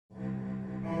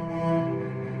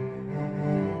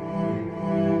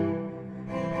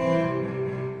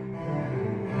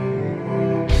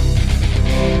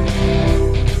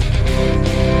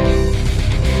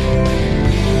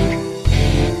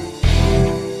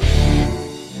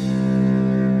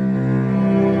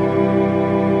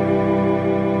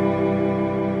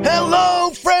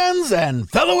friends and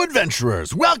fellow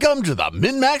adventurers, welcome to the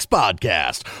MinMax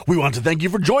Podcast. We want to thank you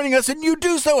for joining us, and you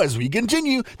do so as we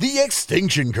continue the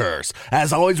Extinction Curse.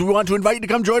 As always, we want to invite you to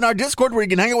come join our Discord where you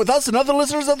can hang out with us and other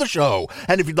listeners of the show.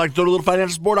 And if you'd like to throw a little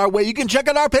financial support our way, you can check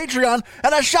out our Patreon.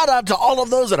 And a shout out to all of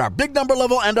those at our big number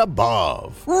level and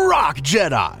above. Rock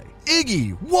Jedi,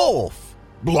 Iggy, Wolf,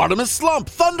 Blortimus Slump,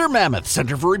 Thunder Mammoth,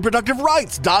 Center for Reproductive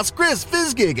Rights, Das Chris,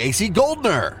 Fizzgig, AC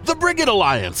Goldner, The Brigade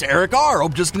Alliance, Eric R,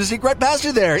 Hope Just Gonna Sneak Right Past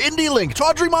You There, Indie Link,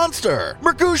 Tawdry Monster,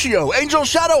 Mercutio, Angel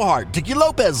Shadowheart, Tiki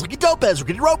Lopez, Licky Topez,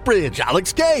 Rickety Rope Bridge,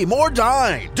 Alex K, More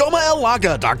Dine, Doma El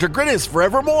Laga, Dr. Grittis,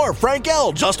 Forevermore, Frank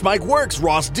L, Just Mike Works,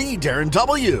 Ross D, Darren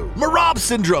W, Marab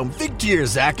Syndrome, Fig Tier,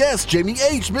 Zach S, Jamie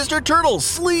H, Mr. Turtle,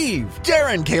 Sleeve,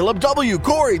 Darren, Caleb W,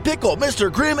 Corey, Pickle,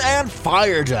 Mr. Grim, and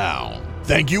Fire Down.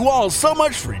 Thank you all so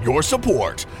much for your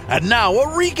support. And now a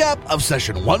recap of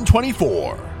Session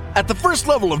 124. At the first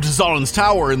level of Dzalan's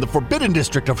Tower in the Forbidden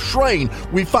District of Shrine,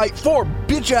 we fight 4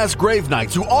 bitch-ass Grave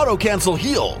Knights who auto-cancel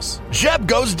heals. Jeb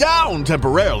goes down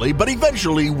temporarily, but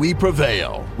eventually we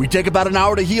prevail. We take about an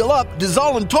hour to heal up,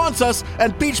 Dzalan taunts us,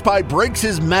 and Peach Pie breaks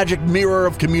his magic mirror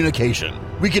of communication.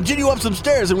 We continue up some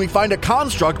stairs and we find a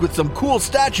construct with some cool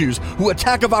statues who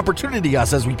attack of opportunity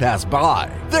us as we pass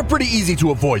by. They're pretty easy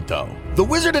to avoid though. The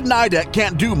wizard at Nidek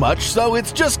can't do much, so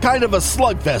it's just kind of a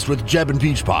slugfest with Jeb and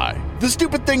Peach Pie. The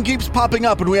stupid thing keeps popping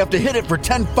up and we have to hit it for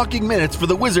 10 fucking minutes for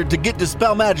the wizard to get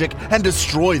Dispel Magic and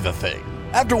destroy the thing.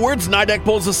 Afterwards, Nidek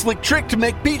pulls a slick trick to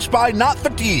make Peach Pie not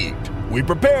fatigued. We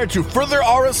prepare to further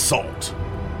our assault.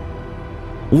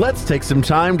 Let's take some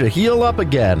time to heal up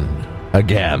again.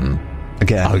 Again.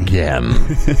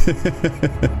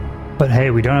 But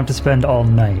hey, we don't have to spend all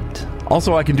night.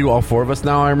 Also, I can do all 4 of us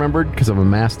now, I remembered, because I'm a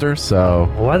master,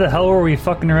 so... Why the hell were we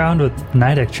fucking around with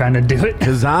Nidek trying to do it?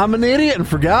 Because I'm an idiot and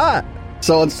forgot.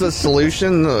 So what's the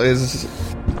solution? Is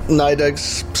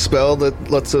Nidek's spell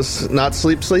that lets us not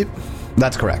sleep?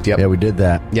 That's correct, yep. Yeah, we did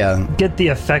that. Yeah. Get the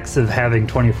effects of having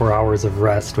 24 hours of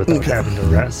rest without having to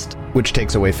rest. Which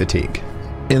takes away fatigue.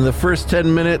 In the first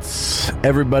 10 minutes,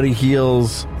 everybody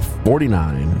heals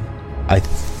 49. I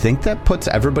think that puts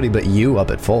everybody but you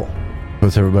up at full.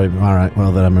 Puts everybody... All right,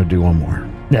 well, then I'm going to do one more.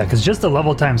 Yeah, because just the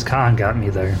level times con got me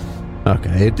there.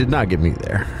 Okay, it did not get me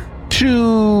there.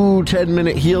 2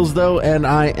 10-minute heals, though, and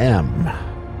I am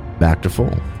back to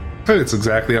full. Hey, it's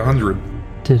exactly 100.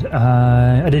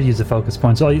 I did use a focus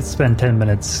point, so I'll spend 10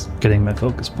 minutes getting my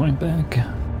focus point back.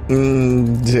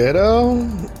 Ditto?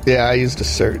 Yeah, I used a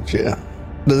surge, yeah.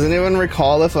 Does anyone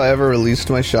recall if I ever released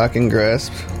my Shocking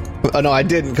Grasp? Oh, no, I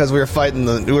didn't, because we were fighting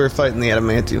the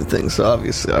adamantium thing, so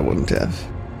obviously I wouldn't have.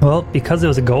 Well, because it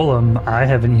was a golem, I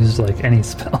haven't used, any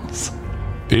spells.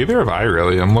 Either have I,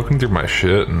 really. I'm looking through my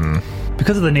shit, and...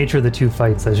 Because of the nature of the 2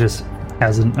 fights, I just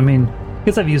hasn't... I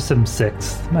guess I've used some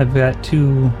 6. I've got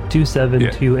 2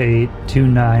 7, 2 8, 2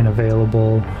 9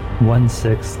 available, 1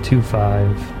 6, 2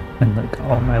 5, and,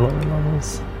 all my lower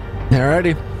levels.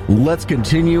 Alrighty, let's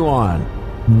continue on.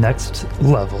 Next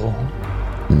level.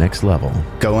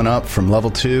 Going up from level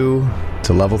 2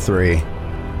 to level 3.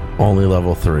 Only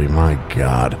level 3, my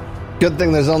god. Good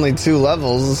thing there's only 2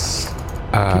 levels.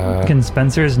 Can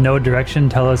Spencer's No Direction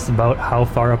tell us about how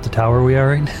far up the tower we are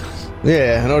right now?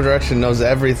 Yeah, No Direction knows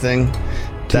everything.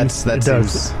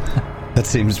 That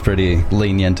seems pretty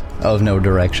lenient of No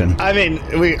Direction. I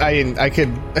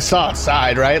saw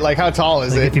outside, right? Like, how tall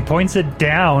is it? If he points it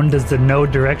down, does the No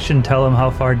Direction tell him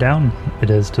how far down it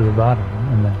is to the bottom?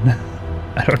 And then...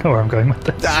 I don't know where I'm going with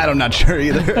this. I'm not sure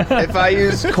either. If I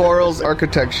use Coral's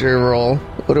architecture roll,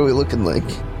 what are we looking like?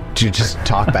 Do you just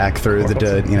talk back through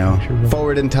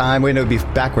forward in time? Wait, no, it'd be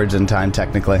backwards in time,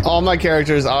 technically. All my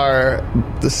characters are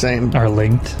the same. Are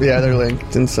linked? Yeah, they're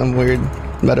linked in some weird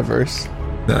metaverse.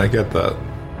 Yeah, I get that.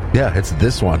 Yeah, it's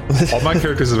this one. All my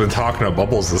characters have been talking to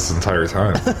Bubbles this entire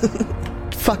time.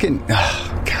 Fucking...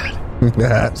 Oh,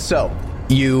 God. So,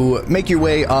 you make your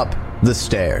way up the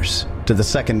stairs to the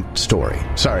second story.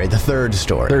 Sorry, the third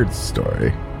story. Third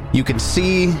story. You can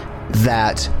see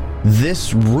that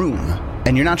this room,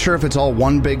 and you're not sure if it's all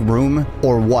one big room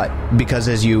or what, because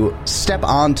as you step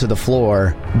onto the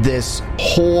floor, this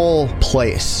whole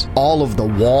place, all of the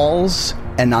walls,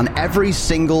 and on every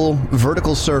single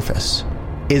vertical surface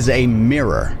is a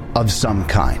mirror of some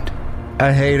kind.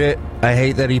 I hate it. I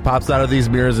hate that he pops out of these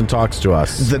mirrors and talks to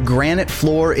us. The granite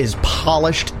floor is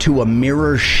polished to a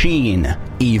mirror sheen,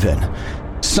 even.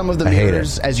 Some of the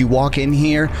mirrors, as you walk in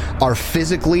here, are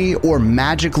physically or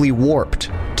magically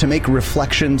warped to make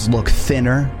reflections look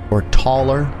thinner or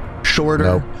taller,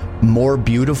 shorter, more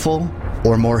beautiful,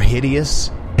 or more hideous.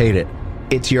 Hate it.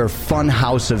 It's your fun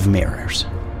house of mirrors.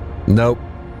 Nope.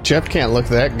 Jeff can't look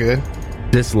that good.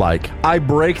 dislike. I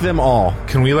break them all.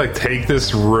 Can we like take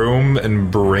this room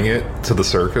and bring it to the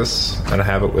circus and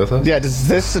have it with us? Yeah, does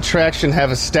this attraction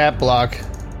have a stat block?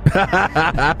 Do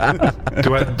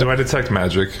I detect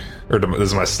magic, or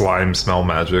does my slime smell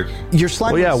magic? Your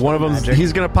slime. Well, yeah, one of them. magic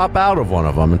He's gonna pop out of one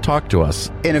of them and talk to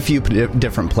us. in a few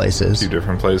different places. 2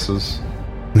 different places.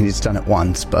 I mean, he's done it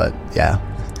once, but yeah.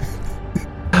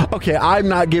 Okay, I'm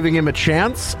not giving him a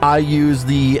chance. I use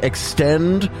the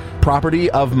extend property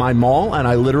of my maul, and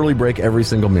I literally break every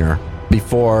single mirror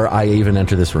before I even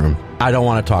enter this room. I don't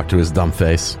want to talk to his dumb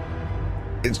face.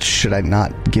 Should I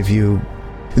not give you...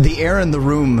 The air in the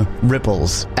room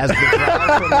ripples as the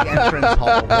crowd from the entrance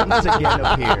hall once again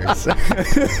appears.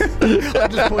 I'll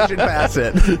just push it past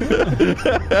it.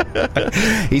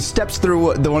 He steps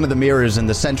through one of the mirrors in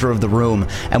the center of the room,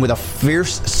 and with a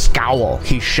fierce scowl,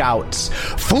 he shouts,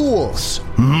 "Fools!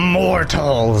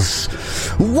 Mortals!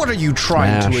 What are you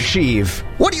trying to Smash. achieve?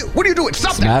 What are you doing?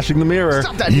 Stop that! Smashing the mirror.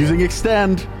 Stop that. Using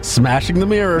extend. Smashing the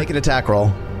mirror. Make an attack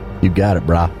roll. You got it,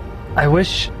 brah. I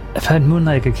wish if I had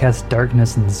Moonlight, I could cast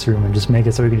darkness in this room and just make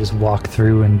it so we can just walk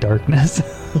through in darkness.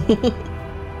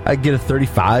 I get a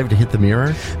 35 to hit the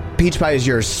mirror. Peach Pie, as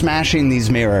you're smashing these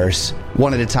mirrors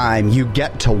one at a time, you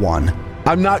get to one.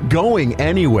 I'm not going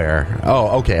anywhere.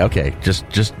 Oh, okay.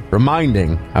 Just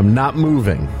reminding. I'm not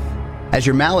moving. As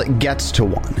your mallet gets to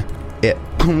one, it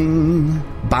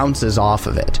bounces off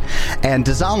of it. And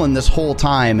Dazalin, this whole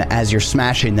time, as you're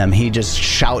smashing them, he just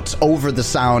shouts over the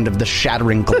sound of the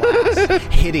shattering glass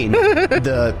hitting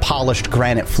the polished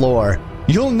granite floor.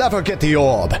 "You'll never get the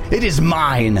orb. It is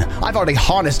mine. I've already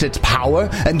harnessed its power,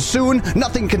 and soon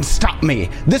nothing can stop me.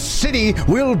 This city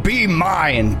will be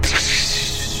mine."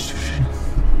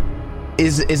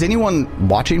 Is anyone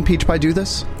watching Peach Pie do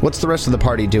this? What's the rest of the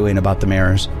party doing about the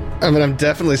mirrors? I mean, I'm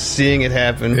definitely seeing it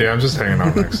happen. Yeah, I'm just hanging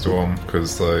out next to him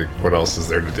because, like, what else is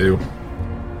there to do?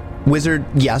 Wizard,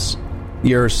 yes,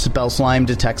 your spell slime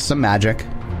detects some magic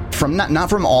from not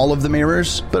from all of the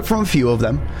mirrors, but from a few of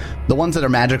them. The ones that are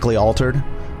magically altered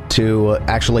to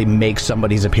actually make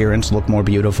somebody's appearance look more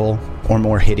beautiful or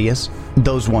more hideous.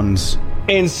 Those ones.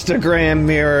 Instagram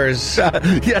mirrors.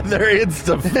 Yeah, they're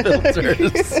Insta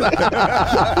filters.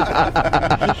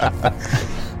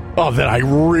 Oh, then I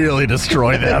really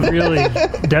destroy them. Really,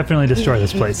 definitely destroy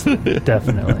this place.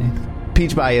 Definitely.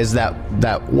 Peach Pie is that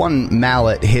one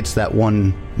mallet hits that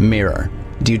one mirror.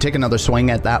 Do you take another swing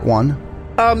at that one?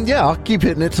 Yeah, I'll keep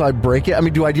hitting it till I break it. I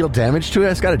mean, do I deal damage to it?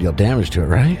 It's got to deal damage to it,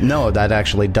 right? No, that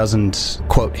actually doesn't,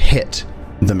 quote, hit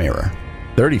the mirror.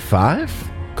 35?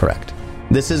 Correct.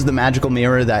 This is the magical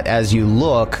mirror that, as you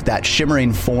look, that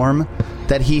shimmering form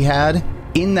that he had,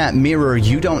 in that mirror,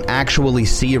 you don't actually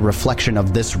see a reflection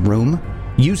of this room.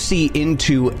 You see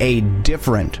into a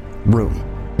different room.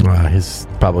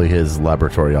 Probably his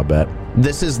laboratory, I'll bet.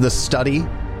 This is the study.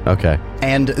 Okay.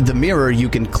 And the mirror you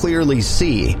can clearly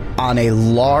see on a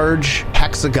large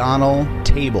hexagonal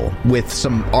table with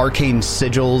some arcane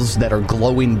sigils that are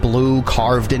glowing blue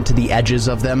carved into the edges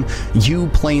of them. You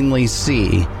plainly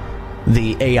see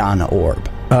the Aeon orb.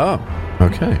 Oh,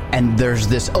 okay. And there's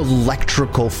this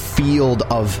electrical field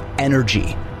of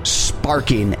energy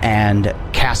sparking and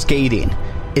cascading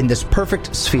in this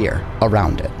perfect sphere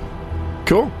around it.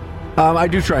 Cool. I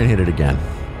do try and hit it again.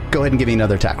 Go ahead and give me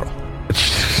another attack roll.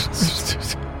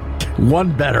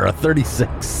 One better, a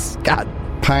 36. God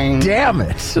Pang. damn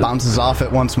it. Bounces off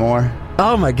it once more.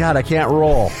 Oh my god, I can't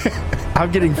roll.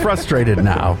 I'm getting frustrated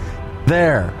now.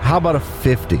 There. How about a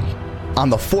 50? On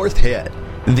the fourth hit,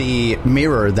 the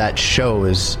mirror that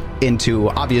shows into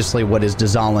obviously what is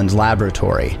Dazalin's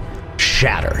laboratory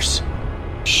shatters.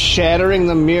 Shattering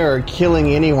the mirror,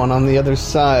 killing anyone on the other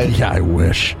side. Yeah, I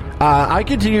wish. I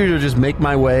continue to just make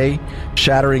my way,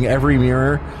 shattering every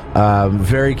mirror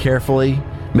very carefully,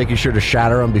 making sure to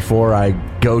shatter them before I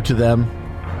go to them.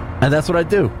 And that's what I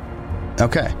do.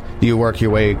 Okay. Do you work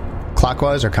your way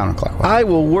clockwise or counterclockwise? I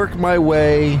will work my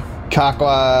way...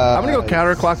 Clockwise. I'm going to go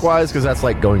counterclockwise because that's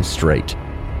like going straight.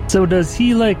 So does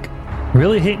he, like,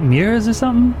 really hate mirrors or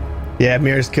something? Yeah,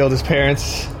 mirrors killed his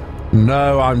parents.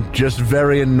 No, I'm just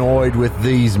very annoyed with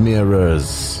these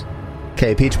mirrors.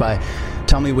 Okay, Peach Pie,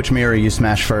 tell me which mirror you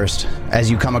smash first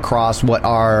as you come across what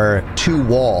are two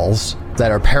walls that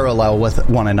are parallel with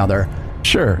one another.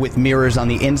 Sure. With mirrors on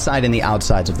the inside and the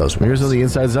outsides of those walls. Mirrors on the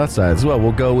insides, outsides. Well,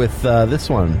 we'll go with this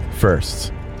one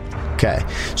first. Okay,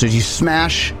 so you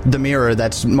smash the mirror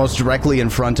that's most directly in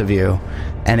front of you,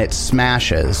 and it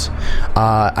smashes.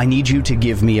 I need you to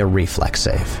give me a reflex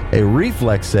save. A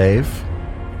reflex save,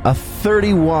 a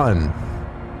 31.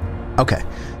 Okay.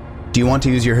 Do you want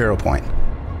to use your hero point?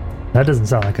 That doesn't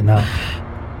sound like enough.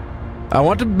 I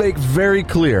want to make very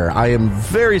clear, I am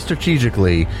very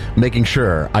strategically making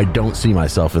sure I don't see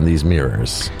myself in these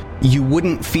mirrors. You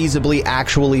wouldn't feasibly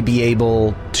actually be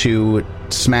able to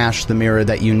smash the mirror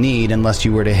that you need unless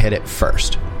you were to hit it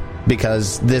first.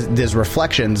 Because these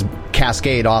reflections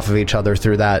cascade off of each other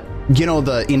through that, you know,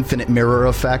 the infinite mirror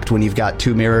effect when you've got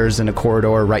two mirrors in a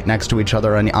corridor right next to each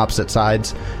other on the opposite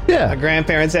sides. Yeah. My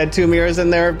grandparents had 2 mirrors in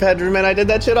their bedroom, and I did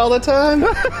that shit all the time.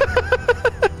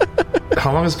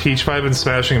 How long has Peach Pie been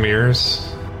smashing mirrors?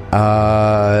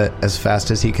 As fast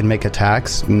as he can make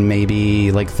attacks,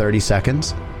 maybe like 30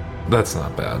 seconds. That's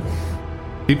not bad.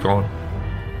 Keep going.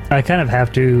 I kind of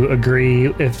have to agree.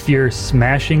 If you're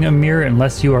smashing a mirror,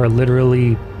 unless you are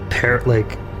literally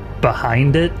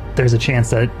behind it, there's a chance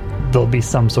that there'll be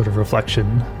some sort of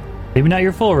reflection. Maybe not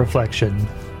your full reflection.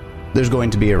 There's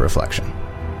going to be a reflection.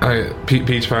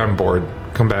 Peach Pie, I'm bored.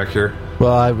 Come back here.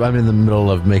 Well, I'm in the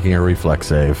middle of making a reflex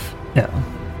save. Yeah.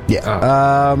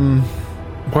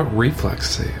 What reflex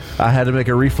save? I had to make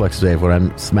a reflex save when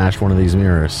I smashed one of these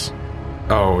mirrors.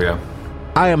 Oh, yeah.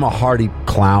 I am a hardy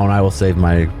clown. I will save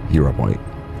my hero point.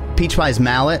 Peach Pie's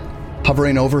mallet,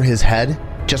 hovering over his head,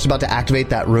 just about to activate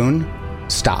that rune,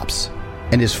 stops,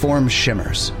 and his form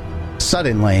shimmers.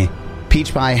 Suddenly,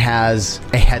 Peach Pie has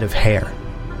a head of hair.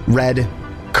 Red,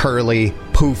 curly,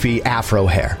 poofy afro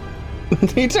hair.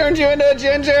 He turned you into a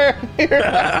ginger.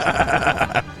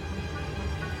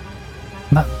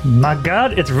 My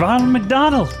God, it's Ronald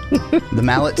McDonald. The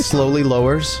mallet slowly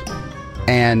lowers,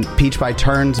 and Peach Pie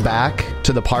turns back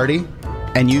to the party,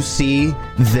 and you see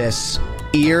this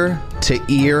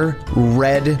ear-to-ear,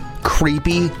 red,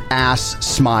 creepy-ass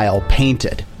smile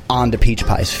painted onto Peach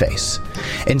Pie's face.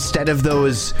 Instead of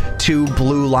those 2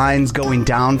 blue lines going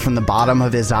down from the bottom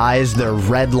of his eyes, they're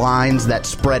red lines that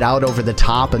spread out over the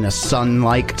top in a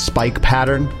sun-like spike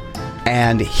pattern.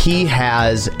 And he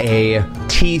has a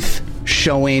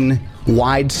teeth-showing,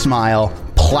 wide smile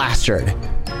plastered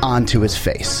onto his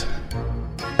face.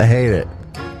 I hate it.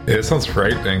 It sounds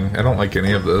frightening. I don't like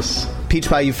any of this. Peach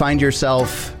Pie, you find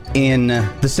yourself in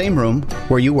the same room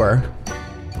where you were,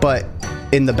 but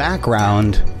in the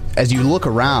background, as you look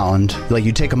around, like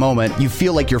you take a moment, you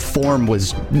feel like your form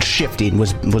was shifting,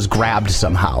 was grabbed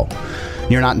somehow.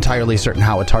 You're not entirely certain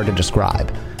how, it's hard to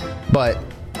describe. But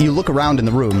you look around in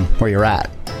the room where you're at.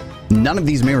 None of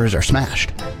these mirrors are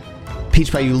smashed.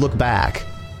 Peach Pie, you look back,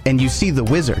 and you see the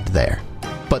wizard there.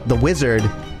 But the wizard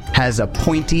has a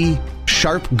pointy,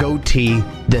 sharp goatee,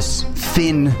 this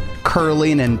thin,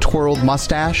 curling and twirled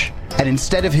mustache, and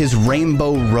instead of his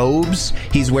rainbow robes,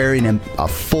 he's wearing a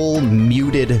full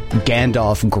muted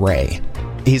Gandalf gray.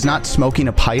 He's not smoking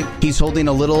a pipe. He's holding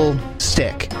a little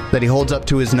stick that he holds up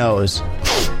to his nose,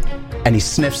 and he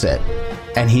sniffs it,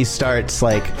 and he starts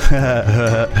like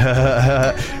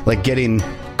like getting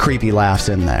creepy laughs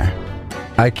in there.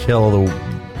 I kill the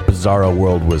Bizarro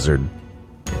World Wizard.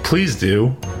 Please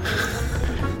do.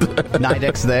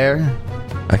 Nidek's there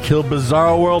I kill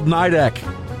Bizarro World Nidek.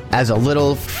 as a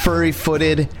little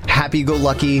furry-footed,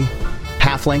 happy-go-lucky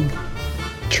halfling.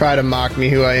 Try to mock me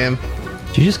who I am.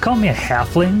 Did you just call me a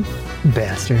halfling?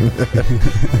 Bastard.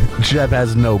 Jeb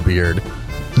has no beard.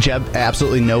 Jeb,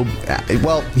 absolutely no...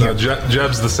 well, No,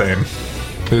 Jeb's the same.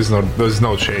 There's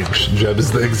no change. Jeb is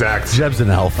the exact. Jeb's an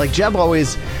elf. like Jeb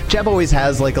always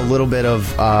has like a little bit of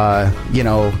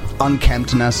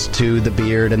unkemptness to the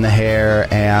beard and the hair,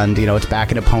 and it's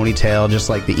back in a ponytail, just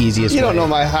like the easiest You way. don't know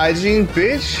my hygiene,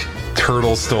 bitch.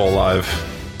 Turtle's still alive.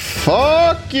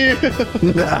 Fuck you.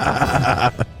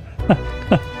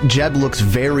 Jeb looks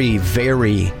very,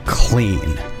 very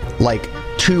clean. Like,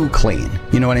 too clean.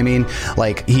 You know what I mean?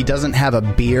 Like, he doesn't have a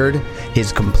beard.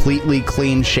 He's completely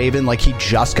clean shaven, like he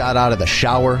just got out of the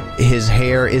shower. His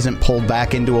hair isn't pulled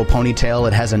back into a ponytail.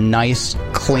 It has a nice,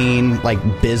 clean, like,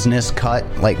 business cut,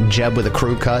 like Jeb with a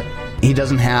crew cut. He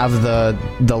doesn't have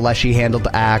the leshy-handled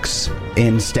axe.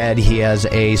 Instead, he has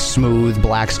a smooth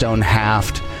blackstone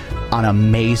haft on a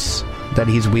mace that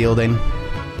he's wielding.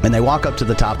 And they walk up to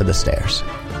the top of the stairs.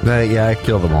 Yeah, I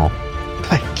kill them all.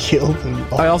 I killed him.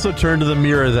 I also turn to the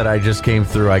mirror that I just came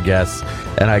through, I guess,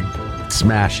 and I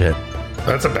smash it.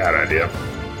 That's a bad idea.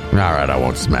 All right, I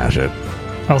won't smash it.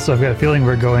 Also, I've got a feeling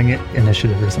we're going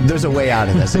initiative or something. There's a way out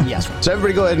of this, and yes. So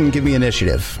everybody go ahead and give me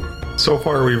initiative. So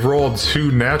far, we've rolled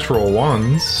 2 natural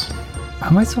ones. How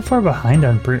am I so far behind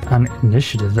on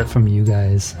initiative that from you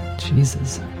guys?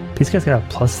 Jesus. These guys got a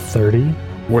plus 30.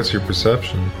 What's your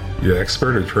perception? You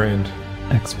expert or trained?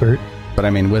 Expert. But I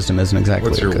mean, wisdom isn't exactly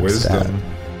What's a your good wisdom?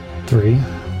 stat. 3.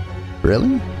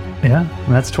 Really? Yeah,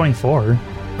 and that's 24.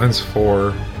 Mine's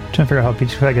 4. Trying to figure out how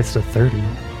Peach Pie gets to 30.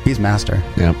 He's master.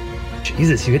 Yep.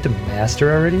 Jesus, you get to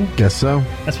master already? Guess so.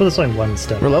 That's what it's only one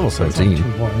step. We're level That's only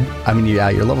 17. 2 more. I mean, yeah,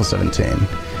 you're level 17.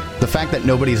 The fact that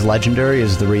nobody's legendary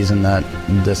is the reason that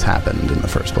this happened in the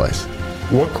first place.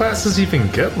 What classes even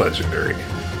get legendary?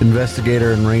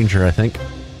 Investigator and Ranger, I think.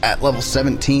 At level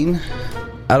 17?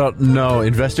 I don't know.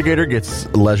 Investigator gets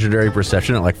legendary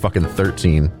perception at like fucking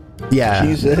 13. Yeah,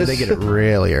 Jesus. they get it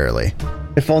really early.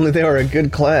 If only they were a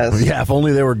good class. Yeah, if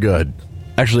only they were good.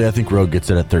 Actually, I think Rogue gets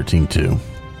it at 13 too.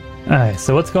 Alright,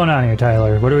 so what's going on here,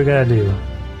 Tyler? What do we gotta do?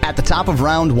 At the top of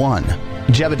round 1,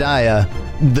 Jebediah,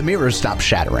 the mirrors stop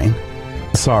shattering.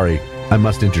 Sorry, I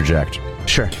must interject.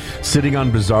 Sure. Sitting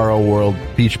on Bizarro World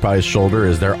Peach Pie's shoulder,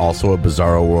 is there also a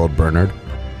Bizarro World Bernard?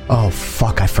 Oh,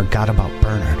 fuck, I forgot about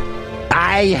Bernard.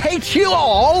 I hate you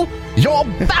all! You're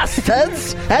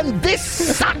bastards! And this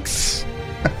sucks!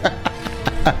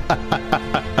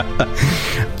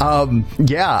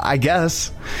 Yeah, I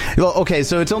guess. Well, okay,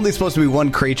 so it's only supposed to be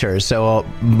one creature, so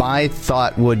my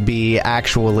thought would be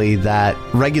actually that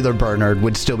regular Bernard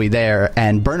would still be there,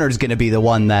 and Bernard's going to be the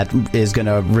one that is going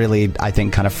to really, I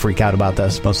think, kind of freak out about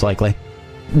this, most likely.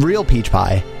 Real Peach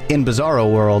Pie, in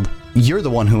Bizarro World, you're the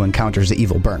one who encounters the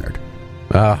evil Bernard.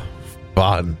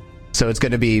 Fun. So it's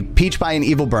going to be Peach Pie and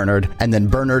evil Bernard, and then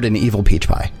Bernard and evil Peach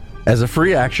Pie. As a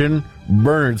free action,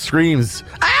 Bernard screams,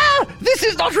 "Ah! This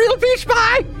is not real Peach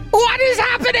Pie! What is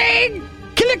happening?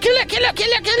 Kill it, kill it, kill it,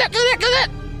 kill it, kill it, kill it, kill it!"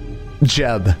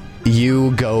 Jeb,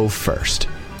 you go first.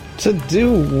 To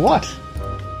do what?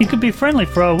 You could be friendly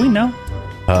for all we know.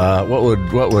 What would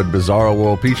Bizarro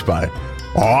World Peach Pie?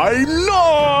 I'm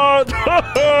not!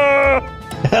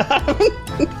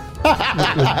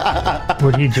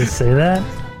 Would he just say that?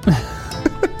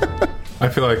 I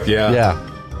feel like, yeah.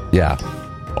 Yeah.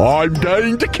 I'm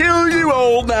dying to kill you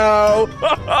all now!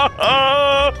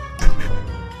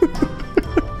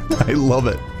 I love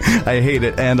it. I hate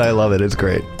it, and I love it. It's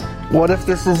great. What if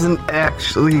this is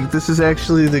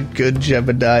actually the good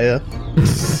Jebediah?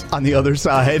 On the other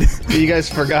side. You guys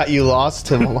forgot you lost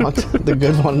him the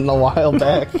good one a while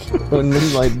back when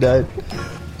Moonlight died.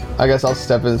 I guess I'll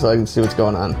step in so I can see what's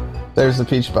going on. There's the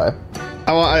Peach Pie.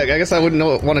 I guess I wouldn't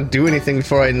want to do anything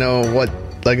before I know what.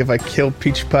 Like, if I kill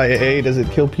Peach Pie A, does it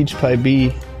kill Peach Pie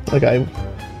B? Like, I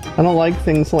don't like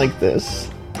things like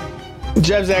this.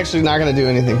 Jeb's actually not going to do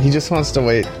anything. He just wants to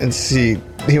wait and see.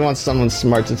 He wants someone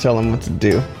smart to tell him what to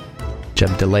do.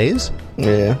 Jeb delays.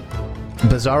 Yeah.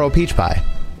 Bizarro Peach Pie.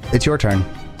 It's your turn.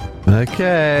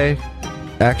 Okay.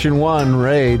 Action 1,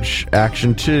 Rage.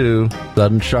 Action 2,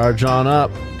 sudden charge on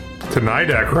up. To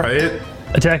Nidec, right?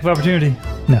 Attack of opportunity.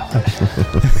 No. to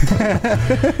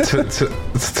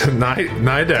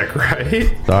Nidec,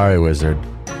 right? Sorry, wizard.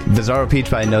 Bizarro Peach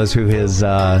Pie knows who his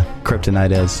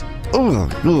kryptonite is.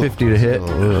 50 to hit.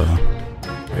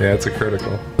 Yeah, it's a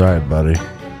critical. Sorry, buddy.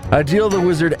 I deal the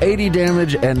wizard 80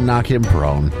 damage and knock him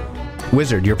prone.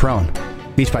 Wizard, you're prone.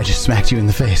 Peach Pie just smacked you in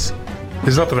the face.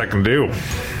 There's nothing I can do.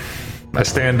 I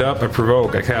stand up, I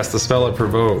provoke. I cast the spell, I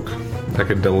provoke. I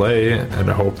could delay and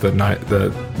hope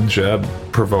that Jeb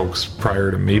provokes prior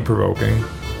to me provoking.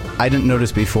 I didn't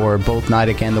notice before, both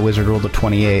Nidec and the wizard rolled a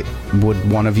 28.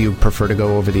 Would one of you prefer to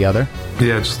go over the other?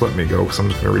 Yeah, just let me go because I'm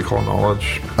just going to recall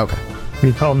knowledge. Okay.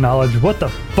 Recall knowledge. What the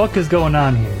fuck is going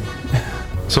on here?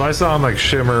 So I saw him like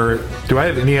shimmer. Do I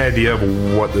have any idea of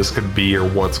what this could be or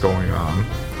what's going on?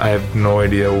 I have no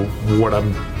idea what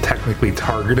I'm technically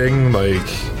targeting. Like,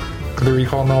 could I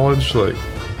recall knowledge? Like,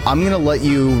 I'm going to let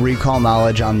you recall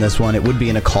knowledge on this one. It would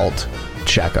be an occult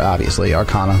check, obviously,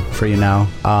 Arcana for you now.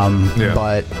 Yeah.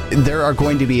 But there are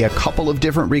going to be a couple of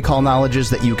different recall knowledges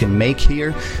that you can make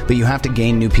here, but you have to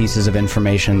gain new pieces of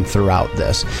information throughout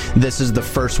this. This is the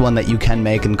first one that you can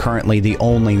make, and currently the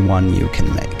only one you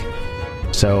can make.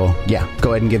 So, yeah,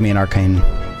 go ahead and give me an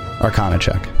Arcana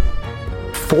check.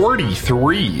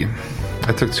 43.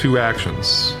 I took 2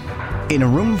 actions. In a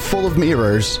room full of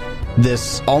mirrors,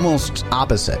 this almost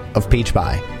opposite of Peach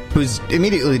Pie, who's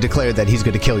immediately declared that he's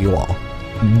going to kill you all.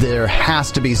 There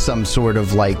has to be some sort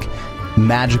of, like,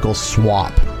 magical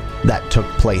swap that took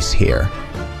place here.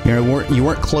 You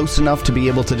weren't close enough to be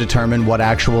able to determine what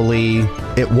actually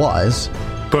it was.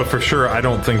 But for sure, I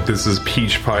don't think this is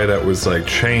Peach Pie that was, like,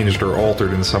 changed or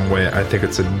altered in some way. I think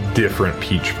it's a different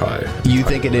Peach Pie. You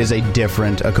think it is a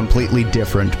completely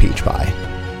different Peach Pie.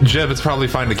 Jeb, it's probably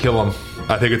fine to kill him.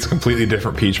 I think it's a completely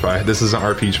different Peach Pie. This isn't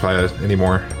our Peach Pie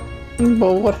anymore.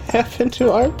 But what happened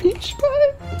to our Peach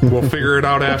Pie? We'll figure it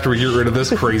out after we get rid of this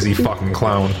crazy fucking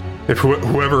clown. If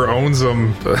whoever owns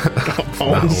him,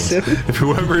 if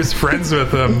whoever is friends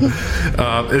with him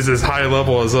is as high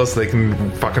level as us, they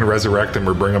can fucking resurrect him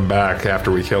or bring him back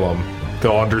after we kill him.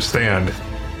 They'll understand.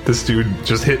 This dude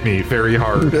just hit me very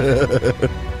hard.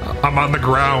 I'm on the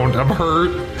ground. I'm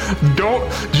hurt. Don't,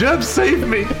 Jeb, save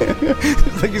me.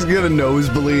 It's like he's gonna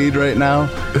nosebleed right now.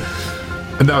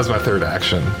 And that was my third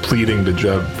action, pleading to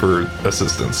Jeb for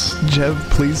assistance. Jeb,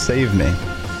 please save me.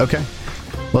 Okay.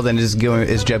 Well, then is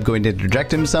Jeb going to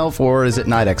interject himself, or is it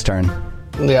Nidek's turn?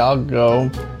 Yeah, I'll go.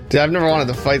 Dude, I've never wanted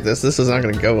to fight this. This is not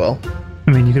going to go well.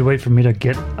 I mean, you could wait for me to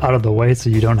get out of the way so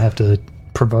you don't have to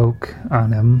provoke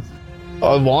on him.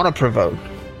 I want to provoke.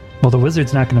 Well, the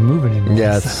wizard's not going to move anymore.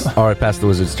 Yeah, it's alright past the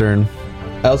wizard's turn.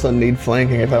 I also need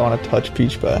flanking if I want to touch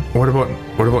Peach Pie. What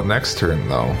about next turn,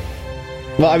 though?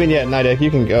 Well, I mean, yeah, Nidek, you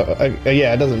can go.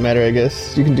 Yeah, it doesn't matter, I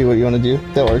guess. You can do what you want to do.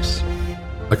 That works.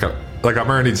 Like I'm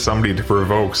gonna need somebody to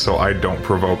provoke so I don't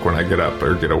provoke when I get up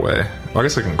or get away. Well, I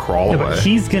guess I can crawl Yeah, away. but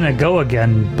he's going to go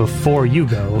again before you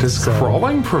go. Does so-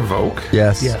 crawling provoke?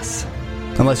 Yes. Yes.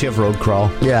 Unless you have road crawl.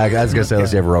 Yeah, I was gonna say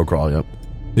unless you have a road crawl. Yep.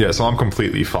 Yeah, so I'm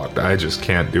completely fucked. I just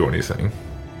can't do anything.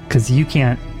 Because you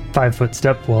can't 5-foot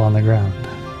step while on the ground.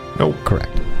 Nope.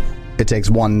 Correct. It takes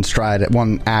one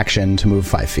action to move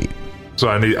 5 feet. So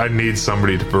I need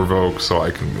somebody to provoke so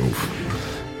I can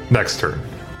move. Next turn.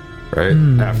 Right?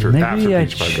 after Maybe I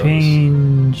Peach Pie goes.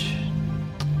 change...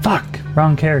 Fuck!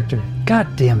 Wrong character. God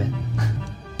damn it.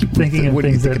 Keep thinking of What are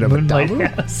you things that thinking of, Moonlight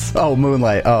Adamu? has. Oh,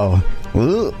 Moonlight. Oh.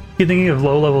 Ooh. Keep thinking of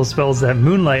low-level spells that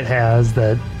Moonlight has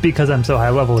that, because I'm so high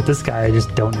level with this guy, I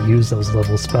just don't use those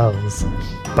level spells.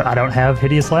 But I don't have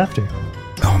Hideous Laughter,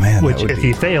 Oh, man. which, that would if be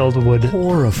he failed, would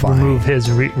horrifying. remove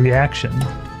his reaction.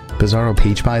 Bizarro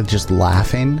Peach Pie just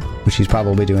laughing, which he's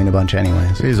probably doing a bunch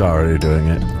anyways. He's already doing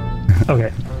it.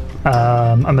 Okay.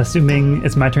 I'm assuming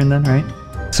it's my turn then, right?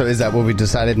 So is that what we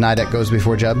decided? Nidek goes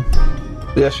before Jeb?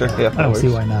 Yeah, sure. Yeah, I don't see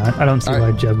why not. I don't see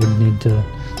why Jeb would need to.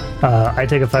 I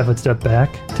take a 5-foot step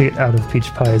back to get out of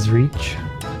Peach Pie's reach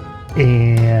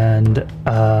and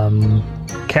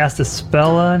cast a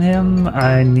spell on him.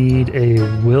 I need a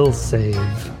will save.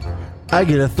 I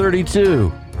get a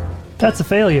 32. That's a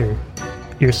failure.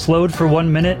 You're slowed for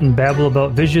 1 minute and babble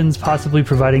about visions, possibly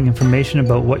providing information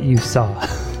about what you saw.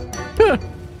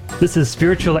 This is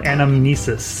spiritual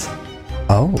anamnesis.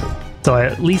 Oh. So I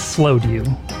at least slowed you.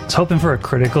 I was hoping for a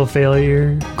critical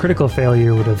failure. Critical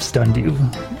failure would have stunned you,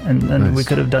 and then Nice. we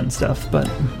could have done stuff. But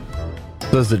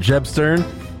So is it Jeb's turn?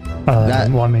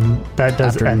 well, I mean, that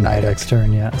does After end Nidek. Nidek's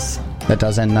turn. Yes, That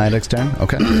does end Nidek's turn?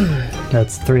 Okay.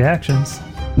 that's 3 actions.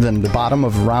 Then the bottom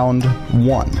of round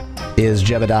 1 is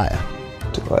Jebediah.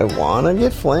 Do I want to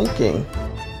get flanking?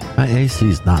 My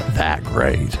AC's not that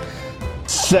great.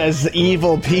 Says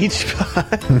evil Peach Pie.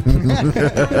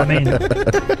 I mean,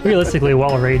 realistically,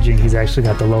 while raging, he's actually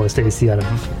got the lowest AC out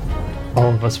of all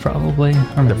of us, probably.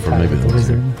 Or maybe, for maybe the the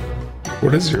wizard.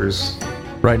 What is yours?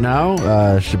 Right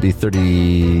now, should be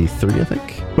 33, I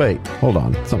think. Wait, hold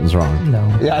on. Something's wrong.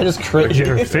 No. Yeah, I just crit. You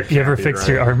ever fixed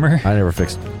your armor? I never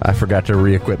fixed. I forgot to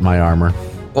re-equip my armor.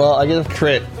 Well, I get a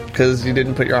crit because you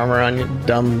didn't put your armor on, you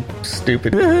dumb,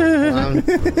 stupid clown.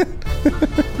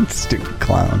 Stupid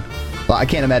clown. Well, I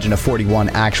can't imagine a 41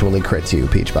 actually crits you,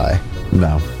 Peach Pie.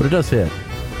 No, but it does hit.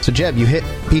 So, Jeb, you hit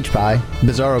Peach Pie,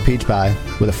 Bizarro Peach Pie,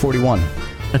 with a 41.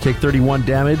 I take 31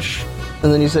 damage.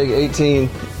 And then you take 18,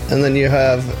 and then you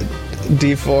have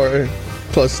D4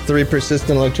 plus 3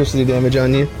 persistent electricity damage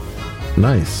on you.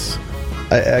 Nice.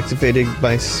 I activated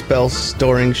my spell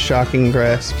storing Shocking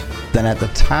Grasp. Then at the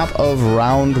top of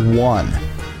round 1,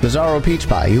 Bizarro Peach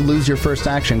Pie, you lose your first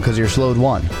action because you're slowed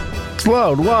 1.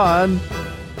 Slowed 1.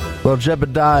 Well,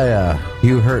 Jebediah,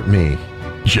 you hurt me.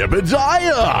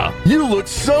 Jebediah, you look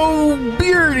so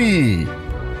beardy.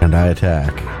 And I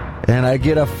attack. And I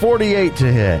get a 48 to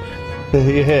hit.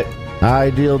 You hit.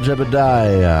 I deal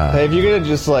Jebediah Hey, if you're gonna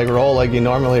just like roll like you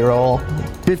normally roll,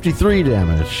 53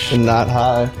 damage. and not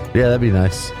high. Yeah, that'd be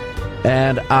nice.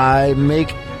 And I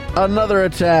make another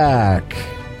attack.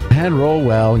 And roll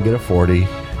well and get a 40.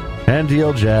 And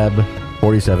deal Jeb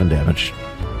 47 damage.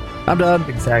 I'm done.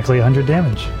 Exactly 100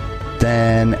 damage.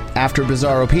 Then, after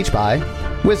Bizarro Peach Pie,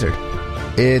 Wizard,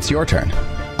 it's your turn.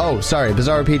 Oh, sorry,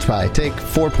 Bizarro Peach Pie, take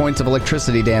 4 points of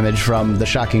electricity damage from the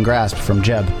Shocking Grasp from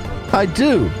Jeb. I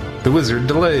do. The wizard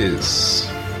delays.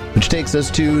 Which takes us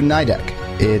to Nidek.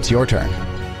 It's your turn.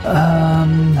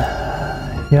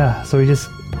 Yeah, so we just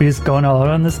going all out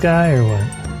on this guy, or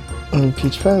what?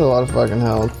 Peach Pie has a lot of fucking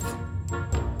health.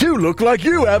 You look like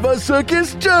you have a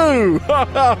circus too. Ha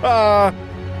ha ha.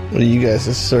 What are you guys,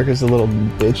 a circus of little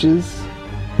bitches?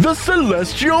 The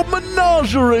Celestial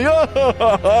Menagerie.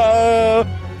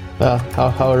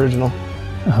 How original.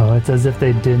 Oh, it's as if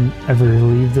they didn't ever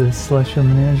leave the Celestial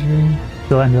Menagerie.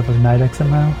 They'll end up with Nidek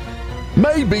somehow.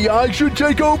 Maybe I should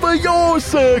take over your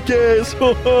circus.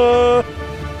 Alright,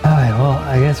 well,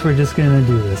 I guess we're just gonna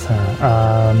do this,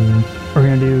 huh? We're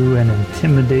going to do an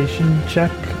intimidation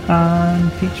check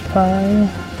on Peach Pie.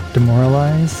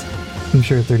 Demoralize. I'm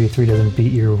sure 33 doesn't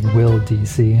beat your will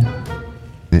DC.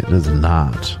 It does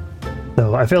not.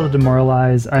 So I failed to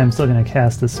demoralize. I'm still going to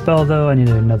cast a spell, though. I need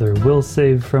another will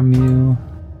save from you.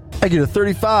 I get a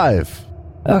 35.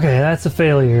 Okay, that's a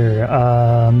failure.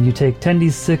 You take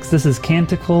 10d6. This is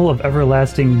Canticle of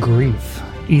Everlasting Grief.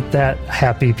 Eat that,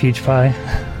 happy Peach Pie.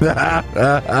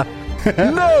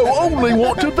 No, only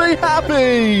want to be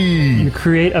happy. You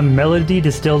create a melody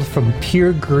distilled from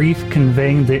pure grief,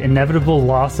 conveying the inevitable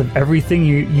loss of everything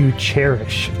you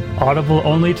cherish. Audible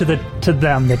only to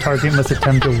them. The target must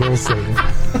attempt a will save.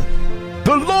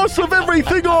 The loss of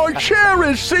everything I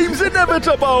cherish seems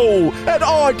inevitable, and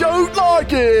I don't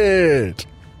like it.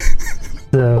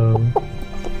 So,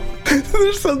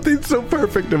 There's something so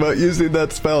perfect about using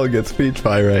that spell against Peach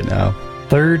Pie right now.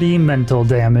 30 mental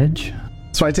damage.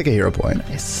 So I take a hero point.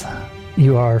 Nice.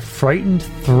 You are frightened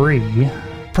 3.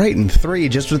 Frightened 3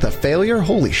 just with a failure?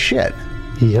 Holy shit.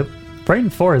 Yep.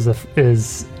 Frightened 4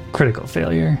 is critical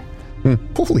failure.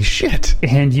 Holy shit.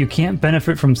 And you can't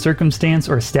benefit from circumstance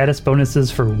or status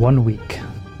bonuses for 1 week.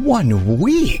 1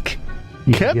 week?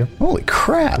 Yep. Yep. Holy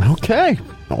crap. Okay.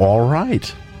 All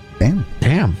right.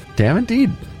 Damn. Damn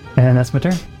indeed. And that's my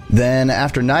turn. Then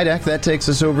after Nidek, that takes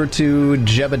us over to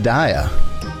Jebediah.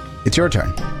 It's your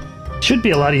turn. Should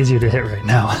be a lot easier to hit right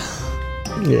now.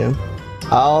 Yeah.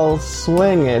 I'll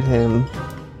swing at him.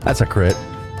 That's a crit.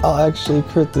 I'll actually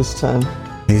crit this time.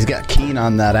 He's got keen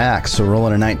on that axe, so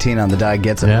rolling a 19 on the die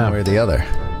gets him one way or the other.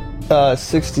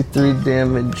 63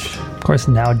 damage. Of course,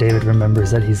 now David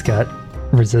remembers that he's got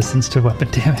resistance to weapon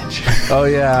damage. Oh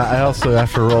yeah, I also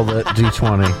have to roll the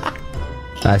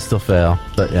d20. I still fail,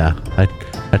 but yeah, I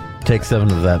take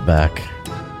 7 of that back.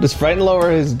 Does Frighten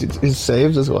lower his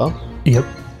saves as well? Yep.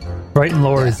 Frighten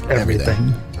lowers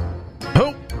everything.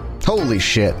 Oh, Holy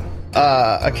shit.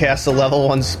 I cast a level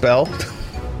 1 spell.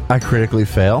 I critically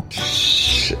fail.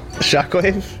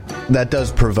 Shockwave? That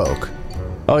does provoke.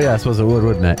 Oh yeah, I suppose it would,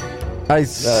 wouldn't it? I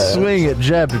swing at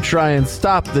Jeb to try and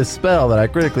stop this spell that I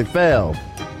critically failed.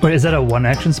 Wait, is that a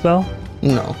 1-action spell?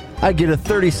 No. I get a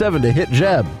 37 to hit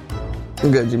Jeb.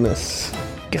 Good, you miss.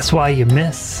 Guess why you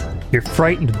miss? You're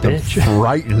frightened, bitch.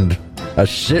 Frightened. A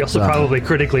shit You also ton. probably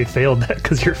critically failed that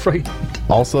because you're frightened.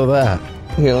 Also that.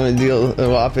 Here, let me deal a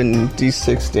whopping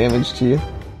d6 damage to you.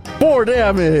 4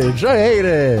 damage. I hate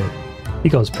it. He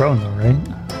goes prone, though, right?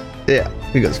 Yeah,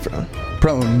 he goes prone.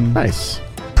 Prone. Nice.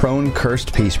 Prone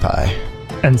cursed Peach Pie.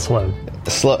 And slowed.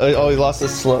 Slow. Oh, he lost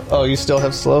his slow. Oh, you still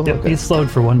have slow? Yep, he's slowed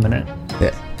for 1 minute.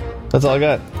 Yeah. That's all I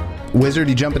got. Wizard,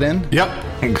 you jumping in? Yep,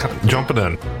 jumping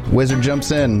in. Wizard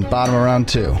jumps in, bottom of round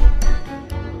 2.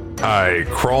 I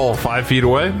crawl 5 feet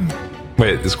away.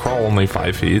 Wait, is crawl only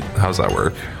 5 feet? How's that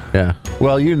work? Yeah.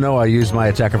 Well, you know I used my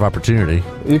attack of opportunity.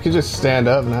 You can just stand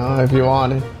up now if you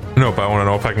wanted. No, but I want to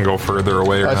know if I can go further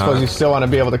away or I suppose not. you still want to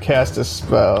be able to cast a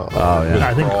spell. Oh, yeah.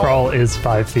 I think crawl is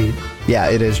 5 feet. Yeah,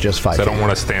 it is just 5 So I feet. don't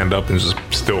want to stand up and just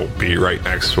still be right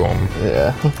next to him.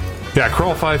 Yeah. Yeah,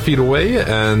 crawl 5 feet away,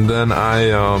 and then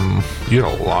you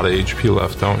got a lot of HP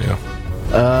left, don't you?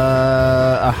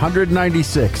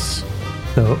 196.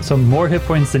 So more hit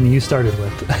points than you started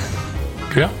with.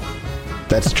 Yeah,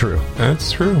 That's true.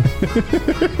 that's true.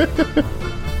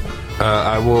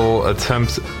 I will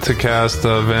attempt to cast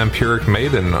Vampiric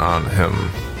Maiden on him.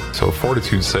 So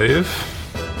Fortitude save.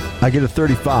 I get a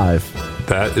 35.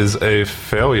 That is a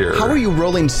failure. How are you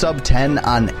rolling sub 10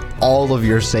 on all of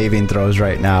your saving throws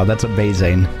right now? That's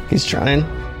amazing. He's trying.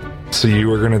 So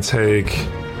you are going to take...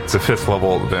 It's a 5th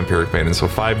level Vampiric Maiden, so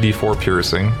 5d4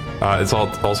 piercing. It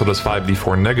also does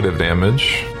 5d4 negative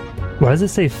damage. Why does it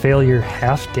say failure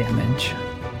half damage?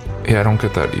 Yeah, I don't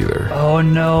get that either. Oh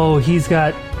no, he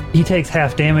takes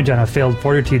half damage on a failed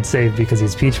fortitude save because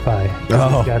he's Peach Pie.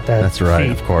 Oh, He's got that that's right.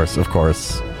 feat. Of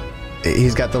course.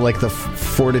 He's got the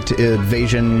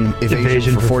evasion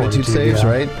Evasion for for fortitude fortitude, saves, yeah.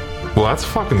 right? Well, that's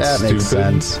fucking That makes stupid.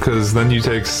 sense. Because then you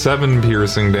take 7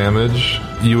 piercing damage.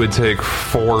 You would take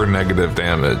 4 negative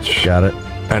damage. Got it.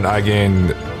 And I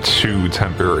gain 2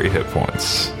 temporary hit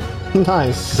points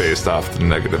Nice. based off the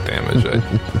negative damage I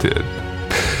did.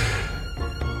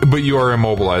 But you are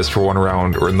immobilized for 1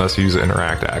 round, or unless you use an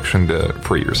interact action to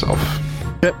free yourself.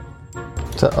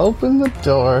 To open the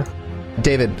door.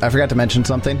 David, I forgot to mention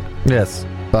something, Yes.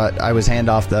 but I was hand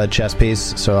off the chess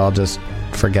piece, so I'll just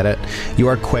forget it. You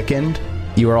are quickened.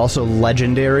 You are also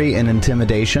legendary in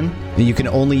intimidation. You can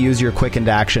only use your quickened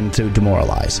action to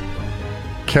demoralize.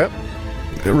 Okay.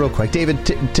 Real quick, David,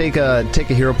 take a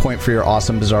hero point for your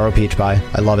awesome Bizarro Peach Pie.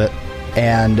 I love it.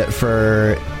 And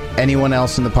for anyone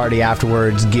else in the party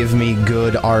afterwards, give me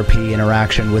good RP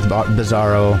interaction with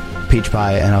Bizarro Peach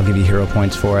Pie, and I'll give you hero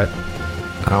points for it.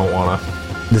 I don't wanna.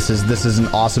 This is an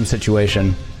awesome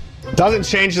situation. Doesn't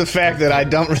change the fact that I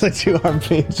don't really do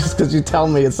RP just because you tell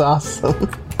me it's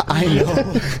awesome. I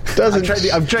know.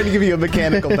 I'm trying to give you a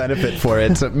mechanical benefit for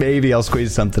it, so maybe I'll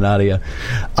squeeze something out of you.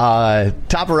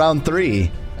 Top of round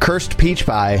 3, Cursed Peach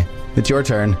Pie. It's your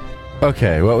turn.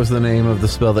 Okay, what was the name of the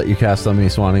spell that you cast on me,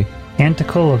 Swanee?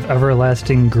 Anticle of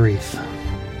Everlasting Grief.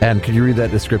 And could you read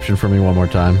that description for me one more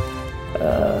time?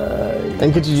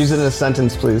 And could you use it in a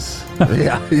sentence, please?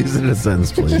 Yeah, use it in a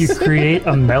sentence, please. You create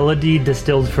a melody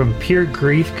distilled from pure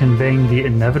grief, conveying the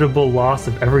inevitable loss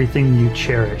of everything you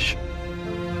cherish.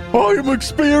 I'm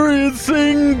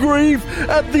experiencing grief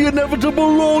at the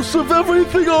inevitable loss of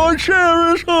everything I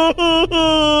cherish.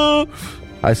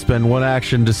 I spend one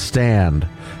action to stand.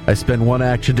 I spend one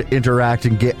action to interact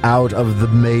and get out of the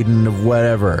maiden of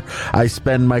whatever. I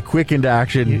spend my quickened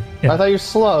action. I thought you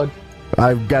slowed.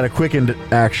 I've got a quickened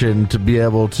action to be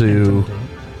able to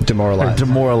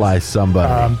demoralize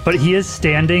somebody. But he is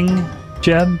standing,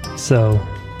 Jeb, so...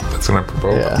 That's gonna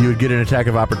provoke. Yeah. You would get an attack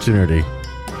of opportunity.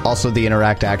 Also, the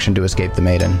interact action to escape the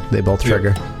maiden. They both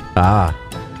trigger. Ah.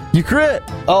 You crit!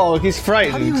 Oh, he's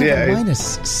frightened. Yeah.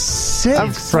 -6.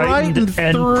 I'm frightened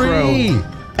and 3! prone.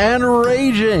 And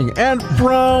raging! And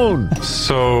prone!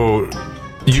 So,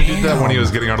 you did that when he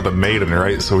was getting out of the maiden,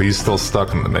 right? So he's still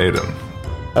stuck in the maiden.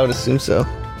 I would assume so.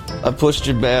 I pushed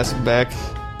your mask back.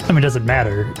 I mean, it doesn't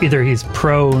matter. Either he's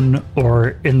prone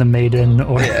or in the maiden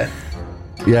or...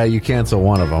 Yeah, you cancel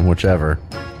one of them, whichever.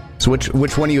 So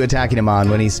which one are you attacking him on?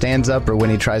 When he stands up or when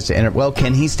he tries to Well,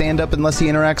 can he stand up unless he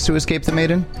interacts to escape the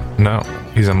maiden? No,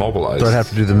 he's immobilized. So I'd have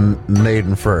to do the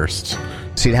maiden first.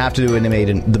 So you'd have to do the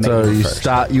maiden So you first.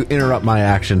 you interrupt my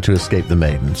action to escape the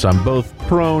maiden. So I'm both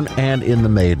prone and in the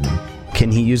maiden.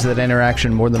 Can he use that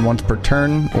interaction more than once per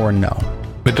turn, or no?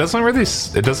 It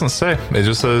doesn't say. It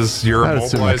just says you're I'd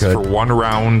assume I immobilized could. for 1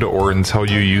 round or until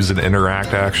you use an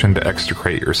interact action to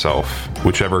extricate yourself,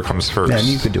 whichever comes first. Yeah, and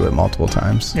you could do it multiple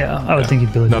times. Yeah, I would think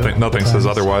he'd be able to do it Nothing multiple says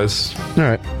times. otherwise. All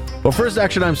right. Well, first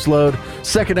action, I'm slowed.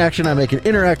 Second action, I make an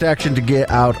interact action to get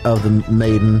out of the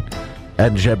maiden.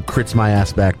 And Jeb crits my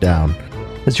ass back down.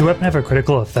 Does your weapon have a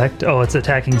critical effect? Oh, it's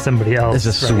attacking somebody else.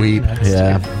 It's a right, sweep. next.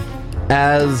 Yeah.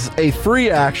 As a free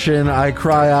action, I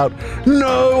cry out,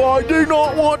 "No, I do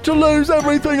not want to lose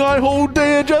everything I hold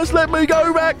dear. Just let me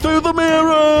go back through the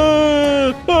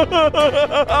mirror."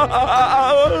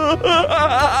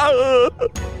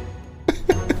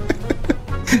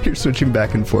 You're switching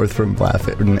back and forth from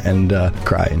laughing and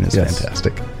crying is Yes.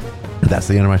 fantastic. That's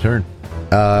the end of my turn.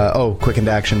 Quickened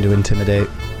action to intimidate.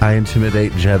 I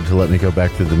intimidate Jeb to let me go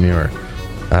back through the mirror.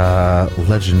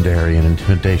 Legendary in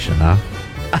intimidation, huh?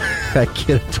 I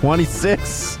get a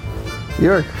 26.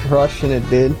 You're crushing it,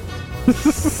 dude.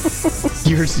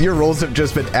 Your rolls have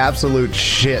just been absolute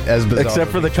shit as bizarre.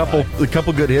 Except for the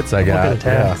couple good hits I got. Good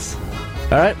attacks.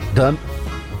 Yeah. All right, done.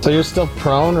 So you're still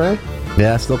prone, right?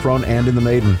 Yeah, still prone and in the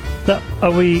maiden. So,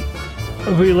 are we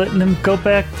letting him go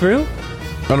back through?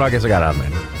 Oh no, I guess I got out of the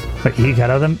maiden. Wait, he got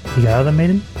out of the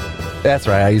maiden? That's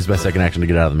right. I used my second action to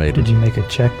get out of the maiden. Did you make a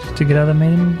check to get out of the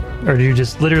maiden? Or do you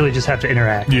just literally just have to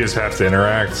interact? You just have to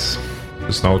interact.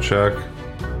 There's no check. Is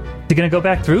he gonna go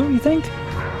back through, you think?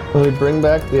 Will we bring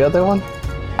back the other one?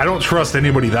 I don't trust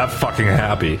anybody that fucking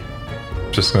happy.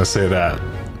 Just gonna say that.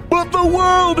 But the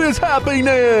world is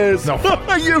happiness! No.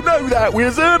 You know that,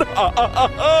 wizard!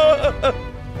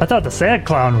 I thought the sad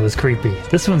clown was creepy.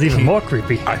 This one's even more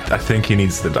creepy. I think he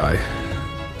needs to die.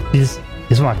 You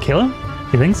just want to kill him?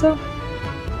 You think so?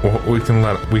 Well, we can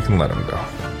let him go.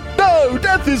 No,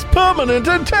 death is permanent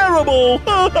and terrible!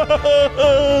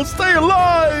 Stay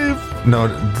alive! No,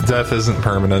 death isn't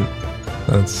permanent.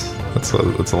 That's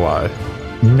a lie.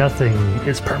 Nothing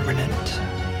is permanent.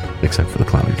 Except for the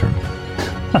clown turn.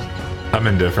 I'm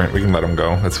indifferent. We can let him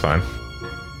go. That's fine.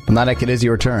 Nanek, it is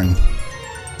your turn.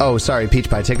 Oh, sorry, Peach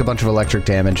Pie. Take a bunch of electric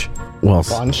damage. Well,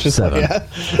 Bunch, 7. Yeah.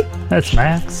 That's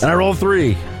max. And I roll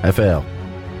 3. I fail.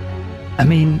 I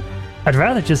mean, I'd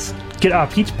rather just get our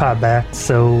Peach Pie back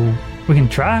so we can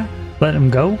try. Let him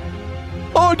go.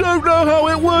 I don't know how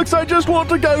it works. I just want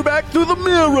to go back through the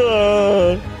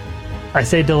mirror. I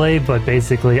say delay, but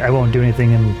basically I won't do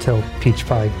anything until Peach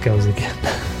Pie goes again.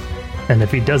 And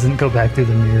if he doesn't go back through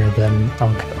the mirror, then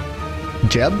I'll go.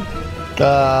 Jeb?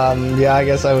 Yeah, I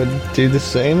guess I would do the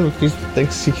same if he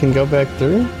thinks he can go back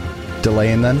through.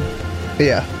 Delaying then?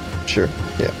 Yeah, sure.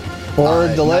 Yeah. Or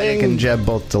Nanek delaying and Jeb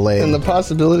both delayed. and the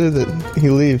possibility that he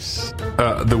leaves.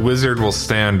 The wizard will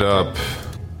stand up,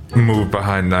 move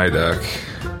behind Nidek,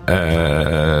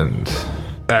 and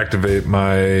activate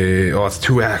my... Oh, it's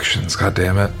 2 actions. God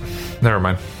damn it. Never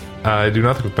mind. I do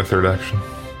nothing with my third action.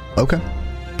 Okay.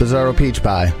 Bizarro Peach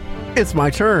Pie. It's my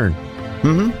turn.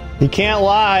 You can't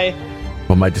lie.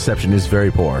 Well, my deception is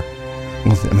very poor.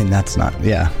 Well, I mean, that's not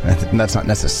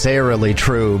necessarily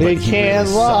true, but He can't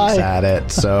really lie. sucks at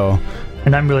it, so...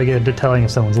 And I'm really good at telling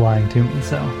if someone's lying to me,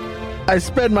 so. I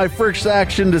spend my first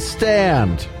action to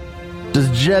stand. Does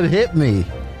Jeb hit me?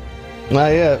 Not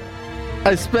yet.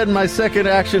 I spend my second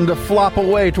action to flop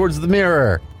away towards the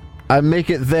mirror. I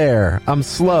make it there. I'm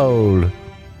slowed.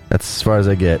 That's as far as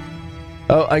I get.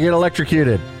 Oh, I get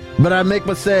electrocuted. But I make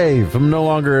my save. I'm no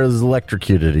longer as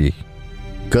electrocuted-y.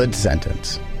 Good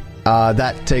sentence.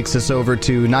 That takes us over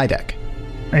to Nidek.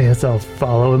 I guess I'll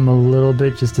follow him a little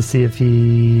bit just to see if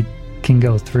he can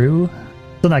go through.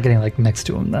 Still not getting like next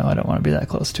to him though. I don't want to be that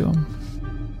close to him.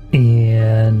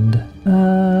 And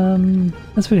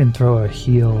let's we can throw a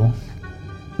heal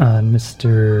on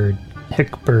Mr.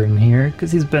 Hickburn here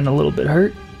because he's been a little bit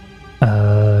hurt.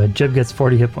 Jeb gets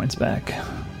 40 hit points back.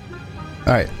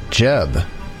 All right, Jeb.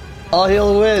 I'll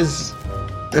heal the whiz.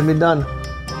 And be done.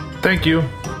 Thank you.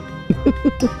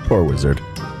 Poor wizard.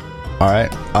 All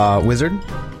right, Wizard,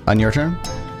 on your turn.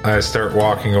 I start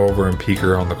walking over and peek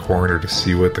around the corner to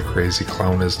see what the crazy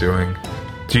clown is doing.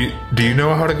 Do you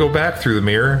know how to go back through the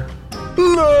mirror?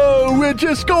 No, we're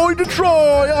just going to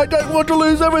try. I don't want to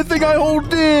lose everything I hold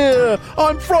dear.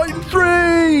 I'm frightened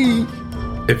 3.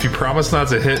 If you promise not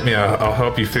to hit me, I'll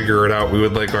help you figure it out. We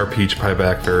would like our peach pie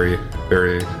back very,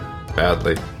 very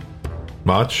badly.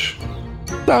 Much?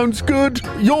 Sounds good.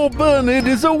 Your Bernard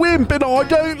is a wimp and I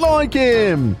don't like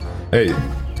him. Hey,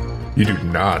 you do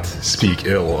not speak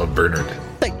ill of Bernard.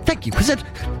 Thank you, wizard.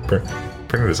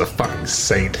 Bernard is a fucking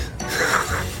saint.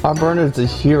 Our Bernard's a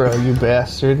hero, you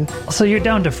bastard. So you're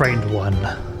down to frightened 1.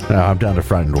 No, I'm down to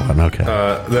frightened 1. Okay.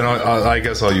 Then I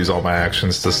guess I'll use all my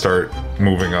actions to start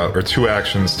moving up, or 2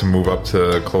 actions to move up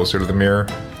to closer to the mirror,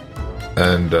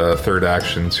 and third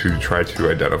action to try to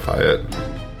identify it.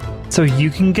 So you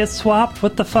can get swapped?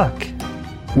 What the fuck?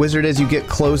 Wizard, as you get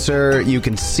closer, you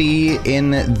can see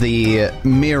in the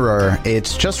mirror,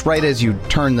 it's just right as you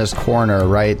turn this corner,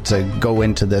 right, to go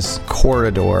into this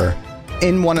corridor.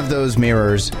 In one of those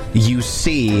mirrors, you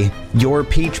see your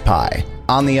peach pie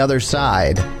on the other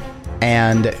side.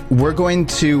 And we're going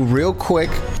to real quick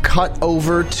cut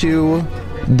over to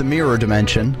the mirror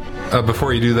dimension.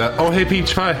 Before you do that, oh hey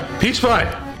Peach Pie! Peach Pie!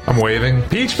 I'm waving.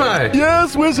 Peach Pie!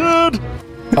 Yes, wizard.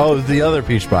 Oh, the other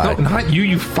peach pie. No, not you,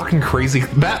 you fucking crazy.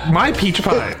 That my Peach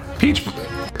Pie. Peach.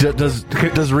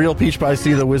 Does real peach pie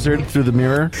see the wizard through the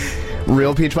mirror?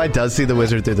 Real peach pie does see the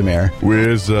wizard through the mirror.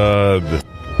 Wizard,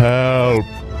 help!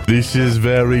 This is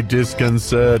very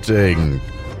disconcerting.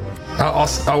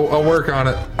 I'll work on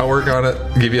it. I'll work on it.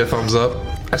 Give you a thumbs up.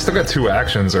 I still got 2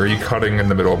 actions. Are you cutting in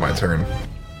the middle of my turn?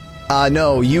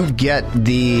 No, you get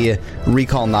the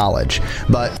recall knowledge,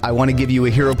 but I want to give you a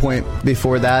hero point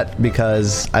before that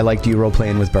because I liked you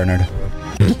role-playing with Bernard.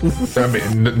 I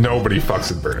mean, nobody fucks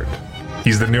with Bernard.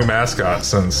 He's the new mascot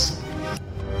since...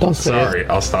 Don't say Sorry,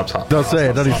 I'll stop talking. Don't say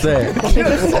it. Don't even say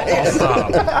it.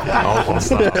 I'll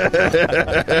stop.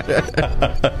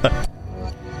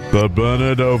 But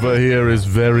Bernard over here is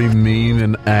very mean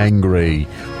and angry.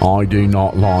 I do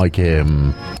not like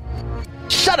him.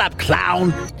 Shut up,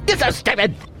 clown! You're so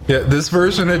stupid! Yeah, this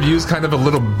version of you's kind of a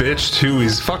little bitch too.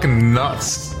 He's fucking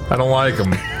nuts. I don't like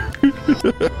him.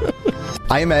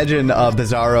 I imagine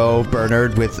Bizarro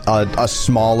Bernard with a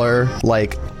smaller,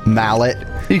 like, mallet.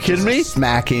 You kidding me?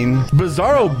 Smacking.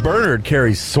 Bizarro Bernard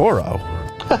carries Sorrow.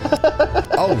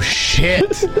 Oh,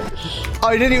 shit.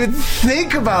 I didn't even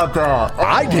think about that.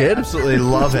 I did. Absolutely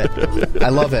love it. I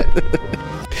love it.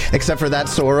 Except for that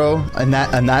Sorrow, and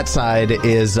that side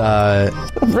is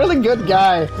Really good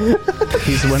guy.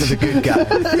 he's one of the good guys.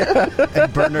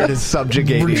 And Bernard is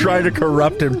subjugating. We're trying to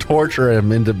corrupt him, torture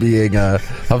him into being a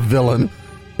villain.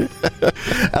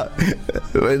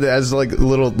 As like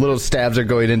little stabs are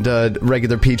going into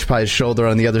regular Peach Pie's shoulder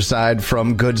on the other side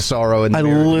from good Sorrow. And I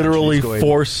literally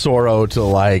force Sorrow to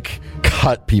like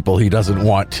cut people he doesn't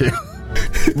want to.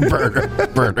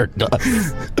 Bernard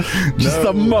does. Just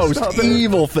the most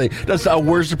evil thing. That's a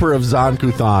worshiper of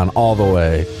Zankuthan all the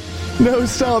way. No,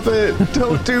 stop it!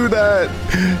 Don't do that.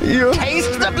 You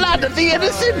Taste the blood of the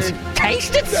innocent.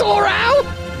 Taste it, Sorrow.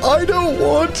 I don't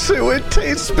want to. It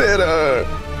tastes bitter.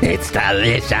 It's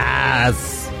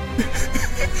delicious.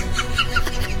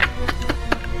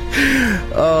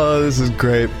 Oh, this is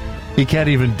great. He can't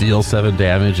even deal 7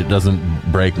 damage. It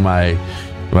doesn't break my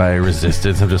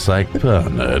resistance. I'm just like,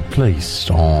 Bernard, please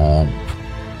stop.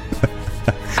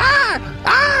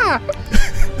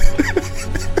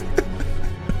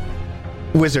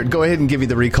 Wizard, go ahead and give me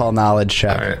the recall knowledge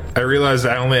check. All right. I realized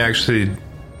I only actually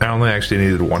I only actually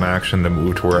needed 1 action to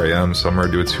move to where I am, so I'm going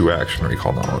to do a 2-action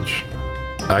recall knowledge.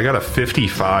 I got a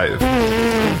 55.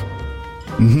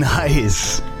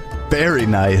 Nice. Very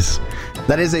nice.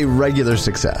 That is a regular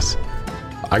success.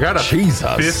 I got a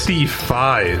Jesus.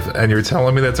 55, and you're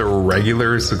telling me that's a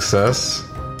regular success?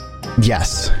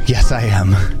 Yes. Yes, I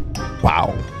am.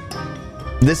 Wow.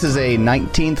 This is a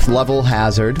 19th level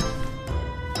hazard.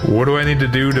 What do I need to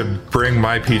do to bring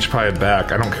my Peach Pie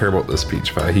back? I don't care about this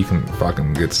Peach Pie. He can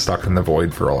fucking get stuck in the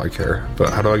void for all I care.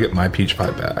 But how do I get my Peach Pie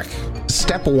back?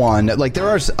 Step 1, like there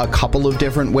are a couple of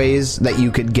different ways that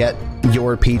you could get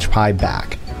your Peach Pie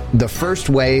back. The first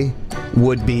way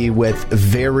would be with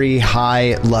very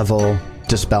high level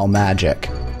Dispel Magic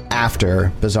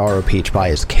after Bizarro Peach Pie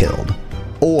is killed.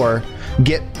 Or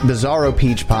get Bizarro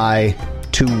Peach Pie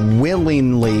to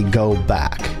willingly go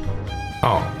back.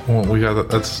 Oh, well, we got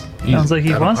that's easy. Sounds like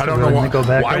he wants to go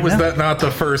back. Why right was now. that not the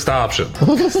first option?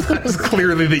 That's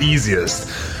clearly the easiest.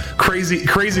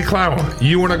 Crazy clown.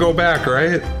 You want to go back,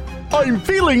 right? I'm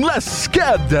feeling less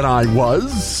scared than I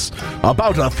was.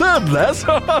 About a third less.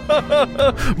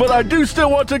 But I do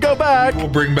still want to go back. We'll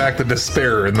bring back the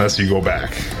despair unless you go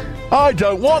back. I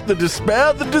don't want the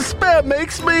despair. The despair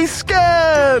makes me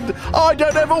scared. I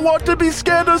don't ever want to be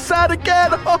scared or sad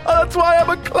again. That's why I'm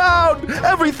a clown.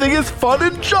 Everything is fun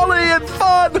and jolly and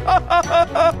fun.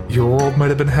 Your world might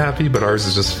have been happy, but ours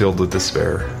is just filled with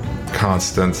despair.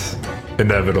 Constant,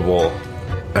 inevitable,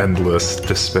 endless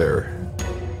despair.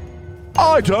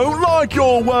 I don't like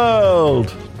your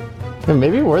world.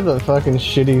 Maybe we're the fucking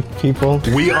shitty people.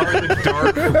 We are the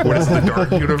dark. What is the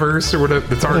dark universe or whatever?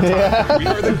 The dark time. We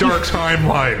are the dark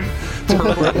timeline.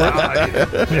 Turtle died.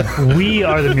 Yeah, we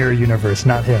are the mirror universe,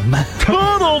 not him.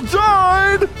 Turtle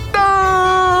died. No.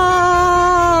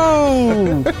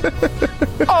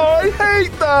 I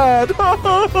hate that.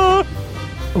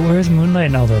 Where's Moonlight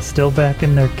and Elda? Still back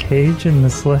in their cage in the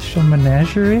Celestial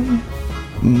Menagerie?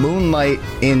 Moonlight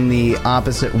in the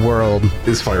opposite world,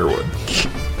 Is firewood.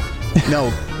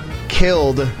 no,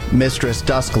 killed Mistress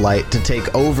Dusklight to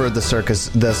take over the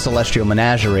Celestial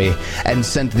Menagerie, and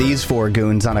sent these 4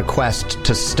 goons on a quest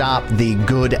to stop the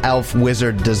good elf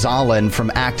wizard Dazalin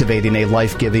from activating a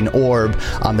life-giving orb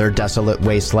on their desolate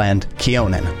wasteland,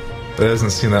 Keonan. That doesn't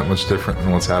seem that much different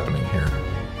than what's happening here.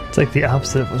 It's like the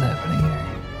opposite of what's happening here.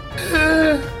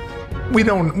 We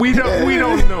don't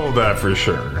know that for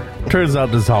sure. Turns out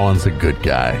Desalin's a good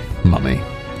guy, Mummy.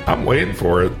 I'm waiting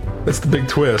for it. That's the big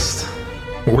twist.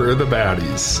 We're the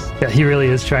baddies. Yeah, he really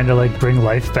is trying to like bring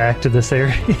life back to this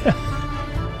area.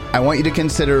 I want you to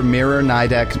consider Mirror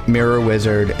Nidek, Mirror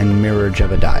Wizard, and Mirror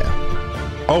Jebediah.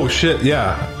 Oh shit,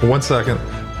 yeah. 1 second.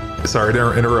 Sorry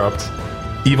to interrupt.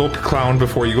 Evil clown,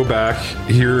 before you go back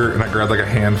here, and I grab like a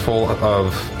handful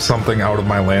of something out of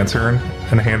my lantern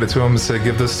and hand it to him and say,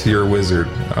 give this to your wizard.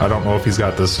 I don't know if he's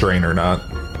got this strain or not.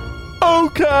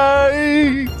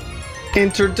 Okay.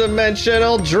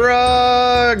 Interdimensional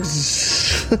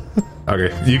drugs.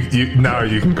 Okay, you now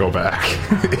you can go back.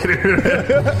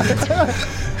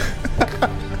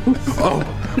 Oh,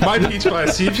 my Peach Pie,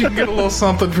 see if you can get a little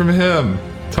something from him.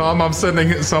 Tom, I'm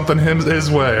sending something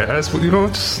his way.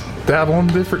 Just dabble in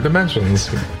different dimensions.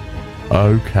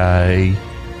 Okay.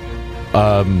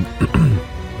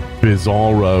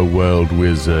 Bizarro World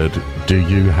Wizard, do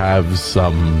you have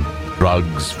some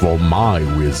drugs for my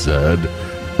wizard?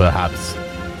 Perhaps,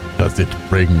 does it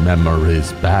bring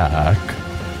memories back?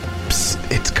 Psst,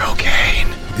 it's cocaine.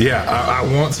 Yeah, I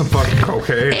want some fucking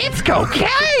cocaine. It's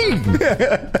cocaine!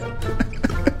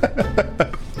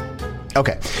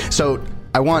 Okay, so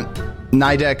I want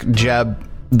Nidek, Jeb,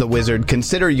 the wizard,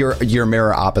 consider your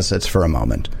mirror opposites for a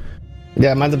moment.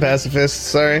 Yeah, am I the pacifist?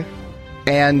 Sorry.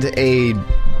 And a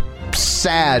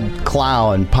sad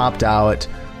clown popped out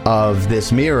of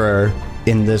this mirror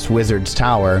in this wizard's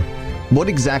tower. What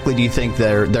exactly do you think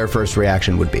their first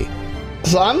reaction would be?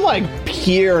 So I'm like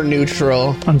pure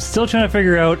neutral. I'm still trying to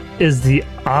figure out, is the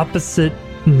opposite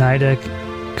Nidek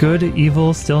good,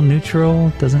 evil, still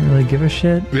neutral? Doesn't really give a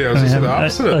shit? Yeah, the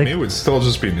opposite of me would still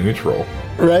just be neutral.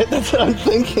 Right? That's what I'm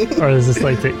thinking. Or is this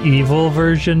like the evil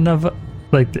version of...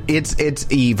 like It's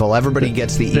evil. Everybody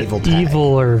gets the evil tag.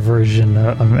 Eviler version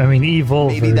of... evil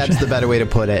Maybe version. that's the better way to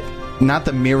put it. Not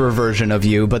the mirror version of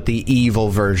you, but the evil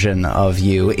version of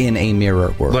you in a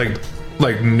mirror world.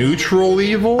 Like neutral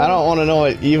evil? I don't want to know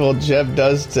what evil Jeb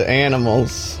does to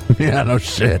animals. Yeah, no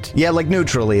shit. Yeah, like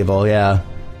neutral evil, yeah.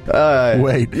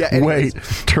 Wait. Anyways.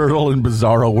 Turtle in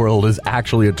Bizarro World is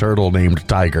actually a turtle named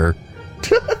Tiger.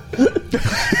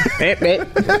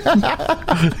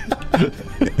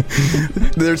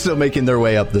 They're still making their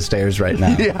way up the stairs right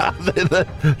now. Yeah,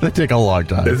 they take a long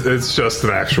time. It's just an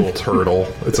actual turtle.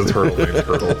 It's a turtle named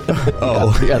Turtle.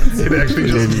 Oh, Yes. It actually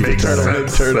just makes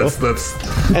sense.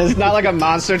 That's And it's not like a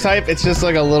monster type. It's just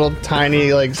like a little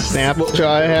tiny like snap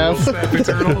jaw I have. snappy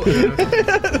turtle.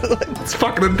 It's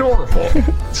fucking adorable.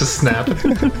 It's just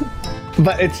snapping.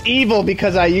 But it's evil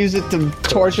because I use it to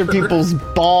torture people's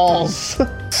balls.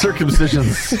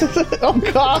 Circumcisions. Oh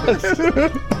God!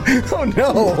 oh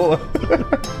no!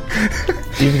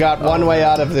 You've got one way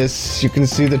out of this. You can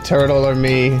see the turtle or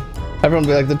me. Everyone will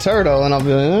be like the turtle, and I'll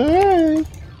be like, all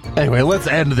right. Anyway, let's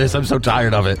end this. I'm so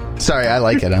tired of it. Sorry, I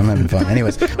like it. I'm having fun.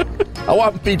 Anyways, I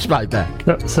want peach pie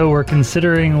back. So we're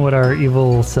considering what our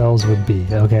evil selves would be,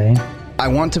 okay? I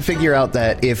want to figure out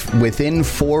that if within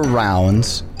 4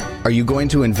 rounds, are you going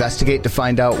to investigate to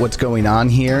find out what's going on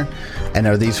here? And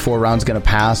are these 4 rounds going to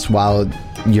pass while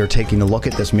you're taking a look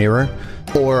at this mirror?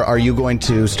 Or are you going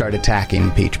to start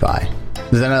attacking Peach Pie?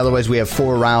 Then otherwise we have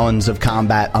 4 rounds of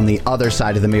combat on the other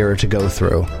side of the mirror to go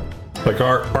through. Like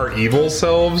our evil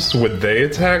selves, would they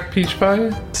attack Peach Pie?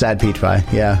 Sad Peach Pie,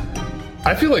 yeah.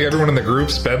 I feel like everyone in the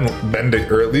group's bending,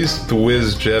 or at least the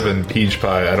Wiz, Jeb, and Peach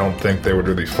Pie. I don't think they would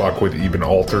really fuck with even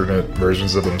alternate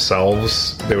versions of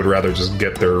themselves. They would rather just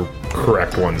get their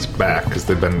correct ones back because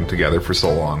they've been together for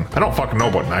so long. I don't fucking know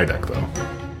about Nidek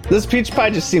though. This peach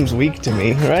pie just seems weak to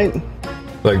me, right?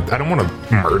 Like, I don't want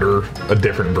to murder a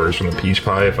different version of Peach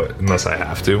Pie unless I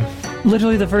have to.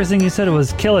 Literally the first thing you said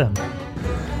was kill him.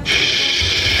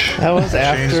 That was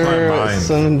Changed my after mind.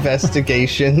 some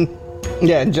investigation.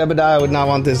 Yeah, Jebediah would not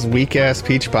want this weak-ass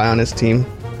peach pie on his team.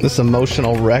 This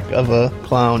emotional wreck of a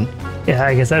clown. Yeah,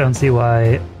 I guess I don't see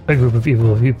why a group of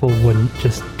evil people wouldn't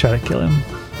just try to kill him.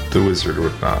 The wizard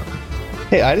would not.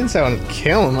 Hey, I didn't say I wanted to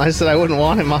kill him. I said I wouldn't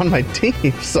want him on my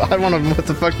team. So I want him with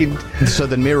the fucking... So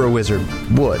the Mirror Wizard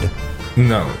would.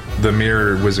 No, the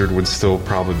Mirror Wizard would still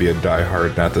probably be a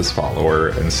diehard Nethys follower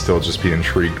and still just be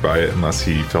intrigued by it unless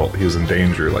he felt he was in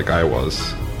danger like I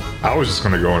was. I was just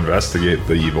going to go investigate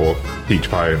the evil Peach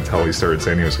Pie until he started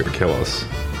saying he was going to kill us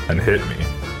and hit me.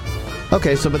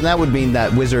 Okay, so but that would mean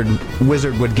that Evil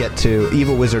Wizard would get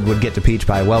to Peach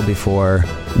Pie well before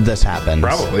this happens.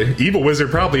 Probably. Evil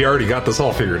Wizard probably already got this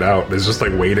all figured out. It's just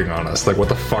like waiting on us. Like, what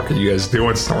the fuck are you guys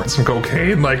doing? Snorting some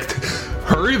cocaine? Like,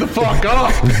 hurry the fuck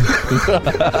up!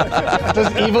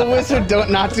 Does Evil Wizard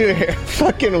not do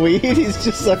fucking weed? He's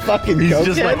just a fucking He's cokehead?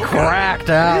 just like cracked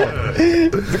out.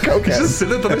 The cokehead. He's just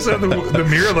sitting at the other side of the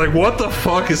mirror like, what the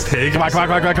fuck is taking Come on, come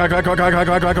on, come on, come on, come on, come on, come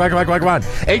on, come on, come on, come on, come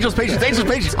on. Angels, patience, angels,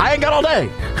 patience. I ain't got all day.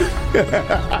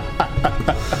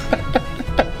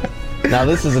 Now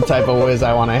this is the type of whiz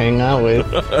I want to hang out with.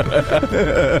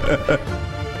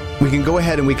 We can go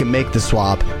ahead and we can make the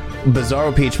swap.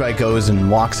 Bizarro Peach Pie goes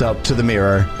and walks up to the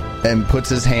mirror and puts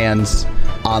his hands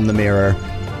on the mirror.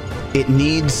 It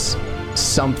needs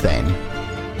something.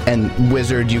 And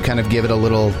Wizard, you kind of give it a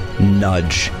little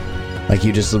nudge. Like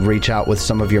you just reach out with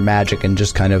some of your magic and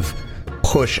just kind of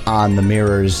push on the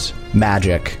mirror's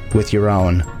magic with your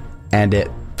own. And it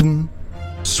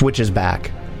switches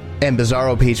back. And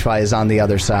Bizarro Peach Pie is on the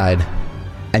other side.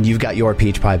 And you've got your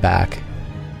Peach Pie back.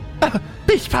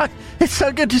 Peach Pie, it's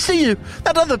so good to see you.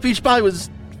 That other Peach Pie was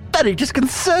very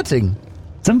disconcerting.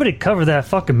 Somebody cover that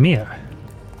fucking mirror.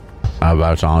 How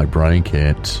about I break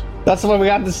it? That's why we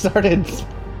got this started.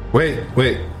 Wait.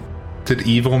 Did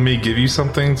evil me give you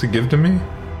something to give to me?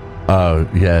 Oh,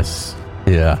 yes.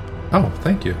 Yeah. Oh,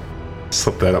 thank you.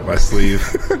 Slip that up my sleeve.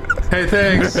 Hey,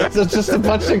 thanks. It's just a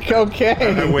bunch of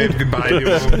cocaine. I waved goodbye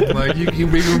to him. Like, you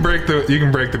can break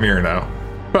the mirror now.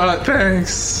 But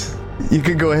thanks. You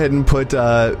could go ahead and put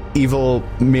evil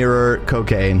mirror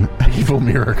cocaine. Evil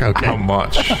mirror How cocaine.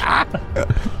 much?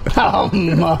 How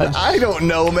much? I don't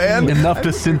know, man. Enough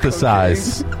to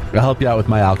synthesize. I'll help you out with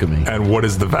my alchemy. And what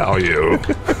is the value?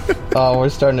 Oh, we're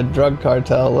starting a drug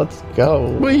cartel. Let's go.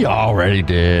 We already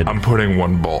did. I'm putting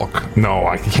 1 bulk. No,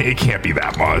 it can't be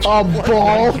that much. A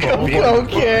bulk of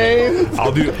cocaine.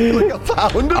 I'll do Like a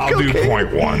pound of I'll do cocaine.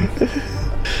 0.1.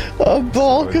 A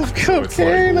bulk of So it's like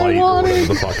cocaine. I light or want whatever it.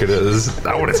 the fuck it is.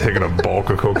 I would have taken a bulk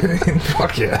of cocaine.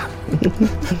 Fuck yeah.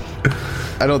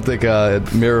 I don't think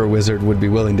Mirror Wizard would be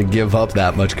willing to give up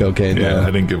that much cocaine. Yeah, though.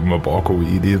 I didn't give him a bulk of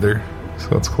weed either. So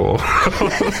that's cool.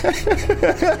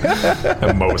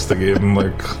 At most, I gave him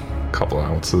like a couple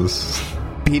ounces.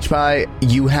 Peach Pie,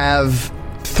 you have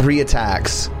 3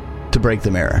 attacks to break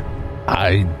the mirror.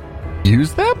 I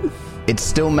use them? It's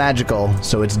still magical,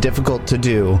 so it's difficult to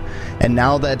do. And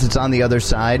now that it's on the other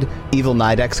side, Evil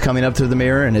Nidek's coming up to the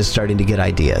mirror and is starting to get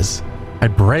ideas. I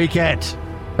break it.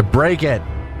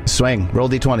 Swing. Roll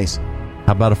d20s.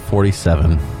 How about a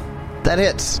 47? That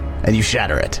hits. and you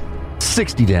shatter it.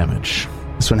 60 damage.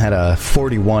 This one had a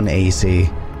 41 AC,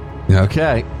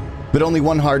 Okay. but only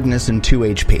 1 hardness and 2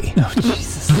 HP. Oh,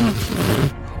 Jesus.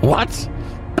 What?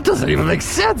 That doesn't even make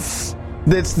sense.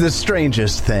 It's the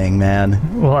strangest thing,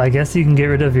 man. Well, I guess you can get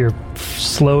rid of your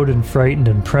slowed and frightened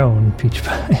and prone, Peach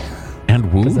Pie.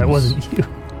 And wounds. Because that wasn't you.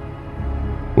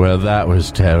 Well, that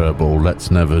was terrible. Let's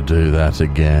never do that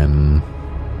again.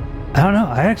 I don't know.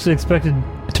 I actually expected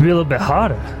it to be a little bit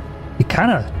harder. You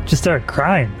kind of just started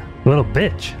crying. Little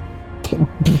bitch.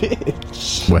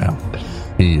 Well,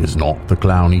 he is not the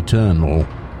clown eternal.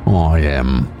 I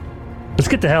am. Let's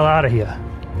get the hell out of here.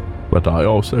 But I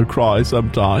also cry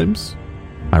sometimes.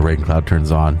 My Ravencloud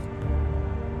turns on.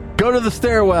 Go to the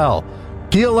stairwell.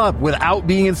 Heal up without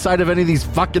being inside of any of these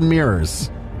fucking mirrors.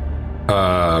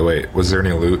 Wait, was there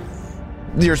any loot?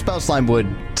 Your spell slime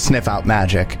would sniff out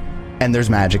magic, and there's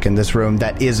magic in this room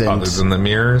that isn't Other than the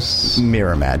mirrors?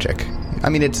 mirror magic. I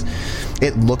mean,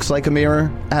 it looks like a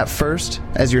mirror at first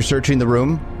as you're searching the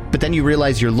room, but then you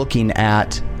realize you're looking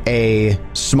at a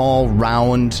small,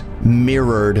 round,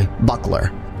 mirrored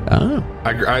buckler. Oh.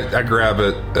 I grab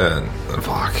it and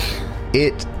fuck.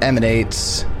 It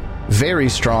emanates very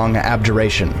strong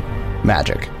abjuration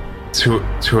magic. Two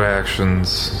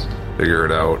actions. Figure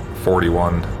it out.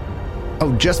 41.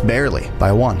 Oh, just barely,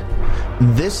 by 1.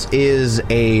 This is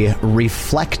a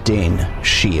reflecting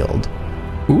shield.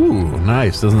 Ooh,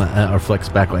 nice. Doesn't that reflects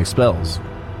back like spells?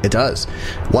 It does.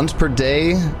 Once per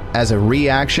day, as a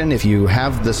reaction, if you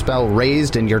have the spell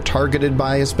raised and you're targeted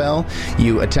by a spell,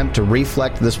 you attempt to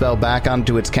reflect the spell back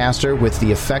onto its caster with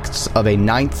the effects of a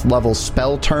 9th level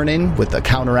spell turn-in with a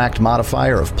counteract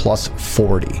modifier of plus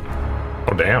 40.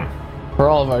 Oh, damn. For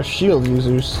all of our shield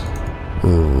users.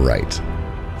 Right.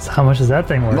 So how much is that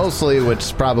thing worth? Mostly,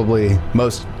 what's probably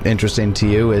most interesting to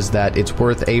you is that it's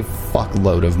worth a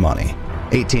fuckload of money.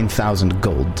 18,000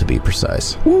 gold to be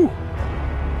precise. Woo.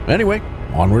 Anyway,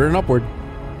 onward and upward.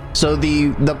 So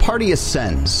the party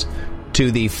ascends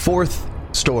to the 4th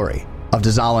story of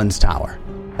Dzalan's tower,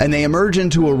 and they emerge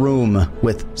into a room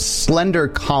with slender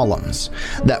columns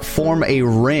that form a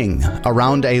ring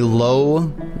around a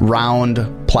low,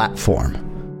 round platform.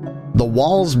 The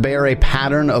walls bear a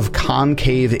pattern of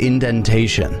concave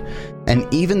indentation,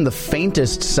 and even the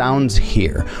faintest sounds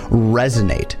here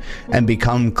resonate and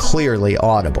become clearly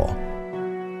audible.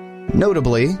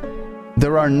 Notably,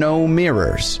 there are no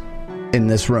mirrors in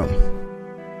this room.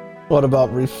 What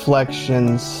about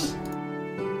reflections?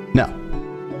 No.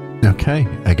 Okay,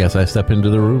 I guess I step into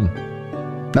the room.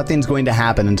 Nothing's going to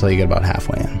happen until you get about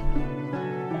halfway in.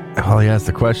 Well, I guess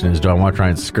the question is, do I want to try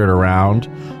and skirt around,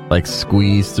 like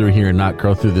squeeze through here and not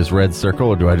go through this red circle,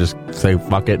 or do I just say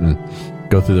fuck it and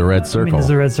go through the red I circle? mean, does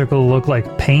the red circle look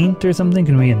like paint or something?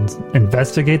 Can we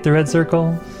investigate the red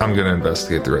circle? I'm going to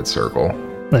investigate the red circle.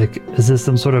 Like, is this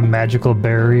some sort of magical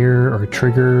barrier or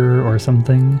trigger or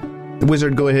something?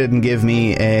 Wizard, go ahead and give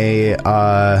me a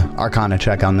Arcana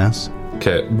check on this.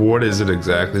 Okay, what is it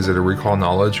exactly? Is it a recall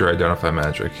knowledge or identify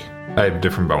magic? I have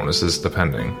different bonuses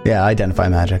depending. Yeah, identify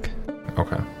magic.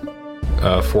 Okay.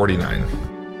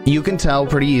 49. You can tell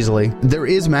pretty easily there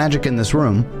is magic in this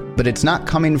room, but it's not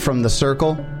coming from the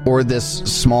circle or this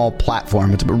small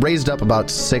platform. It's raised up about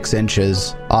 6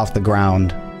 inches off the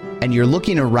ground, and you're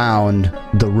looking around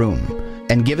the room.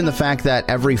 And given the fact that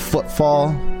every footfall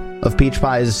of Peach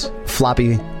Pie's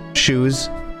floppy shoes,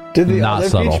 Did the Not other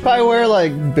subtle. Peach Pie wear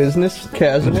like business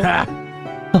casual?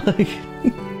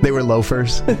 they were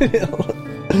loafers.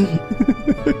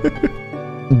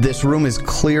 This room is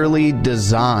clearly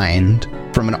designed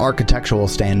from an architectural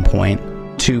standpoint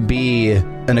to be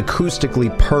an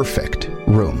acoustically perfect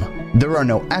room. There are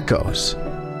no echoes.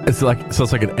 It's like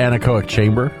like an anechoic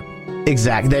chamber.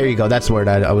 Exact. There you go. That's the word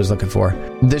I was looking for.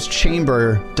 This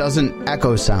chamber doesn't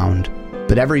echo sound,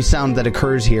 but every sound that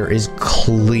occurs here is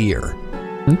clear.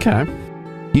 Okay.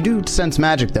 You do sense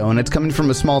magic, though, and it's coming from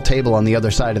a small table on the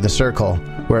other side of the circle,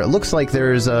 where it looks like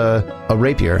there's a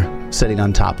rapier sitting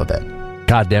on top of it.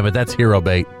 God damn it, that's hero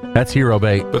bait. That's hero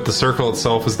bait. But the circle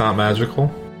itself is not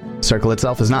magical? Circle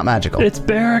itself is not magical. It's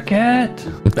Barracat!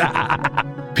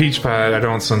 Peach Pie, I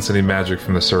don't sense any magic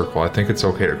from the circle. I think it's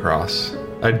okay to cross.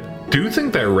 I do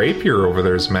think that rapier over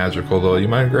there is magical, though. You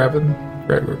mind grabbing?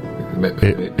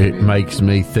 It makes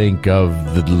me think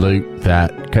of the loot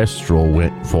that Kestrel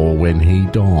went for when he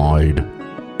died.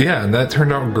 Yeah, and that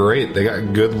turned out great. They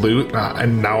got good loot,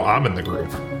 and now I'm in the group.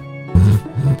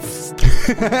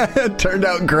 It turned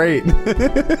out great.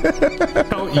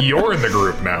 Oh, you're in the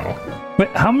group now. Wait,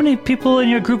 how many people in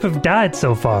your group have died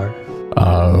so far?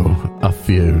 Oh, a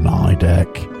few,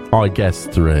 Nidek. I guess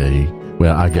 3.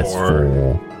 Well, I guess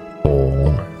 4.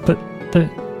 But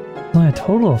Only a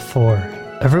total of 4.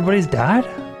 Everybody's died?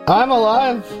 I'm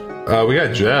alive. We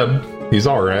got Jeb. He's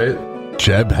all right.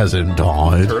 Jeb hasn't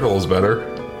died. Turtle's better.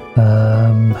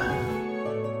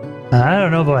 I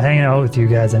don't know about hanging out with you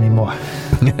guys anymore.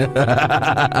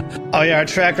 Oh yeah, our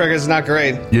track record is not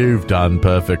great. You've done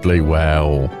perfectly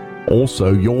well.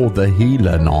 Also, you're the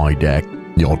healer, Nidek.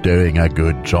 You're doing a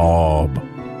good job.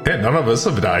 Yeah, none of us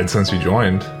have died since you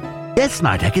joined. Yes,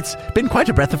 Nidek, it's been quite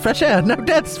a breath of fresh air. No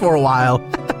deaths for a while.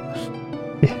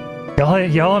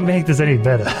 Y'all make this any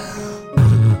better.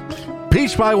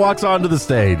 Peach Pie walks onto the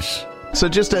stage. So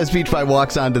just as Peach Pie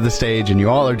walks onto the stage and you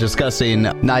all are discussing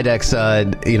Nidek's,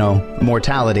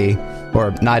 mortality,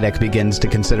 or Nidek begins to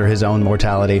consider his own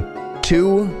mortality,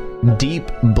 2 deep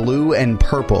blue and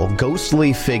purple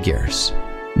ghostly figures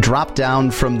drop down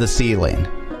from the ceiling.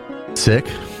 Sick.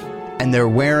 And they're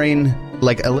wearing,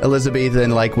 like,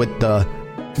 Elizabethan, like, with the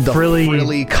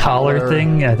frilly collar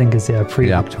thing. I think it's,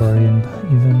 pre-Victorian,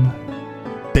 even.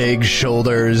 Big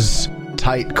shoulders,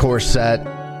 tight corset,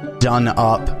 done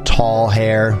up, tall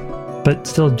hair. But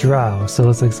still drow, so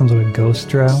it's like some sort of ghost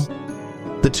drow.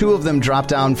 The 2 of them drop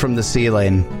down from the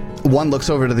ceiling. One looks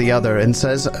over to the other and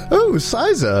says, "Oh,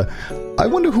 Sizer, I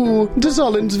wonder who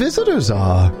Dezolin's visitors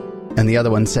are." And the other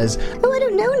one says, "Oh, I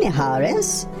don't know,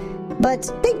 Niharis.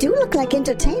 But they do look like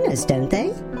entertainers, don't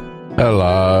they?"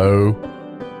 Hello.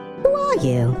 Who are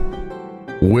you?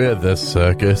 We're the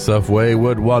Circus of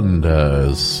Wayward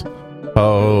Wonders.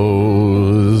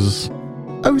 Pose.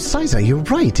 "Oh, Sizer, you're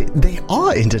right. They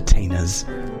are entertainers.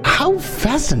 How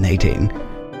fascinating."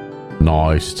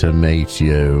 Nice to meet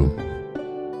you.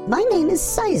 My name is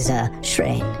Sizer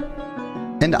Shrane.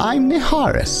 "And I'm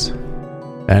Niharis."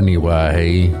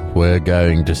 Anyway, we're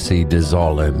going to see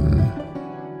Dezolin.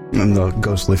 And the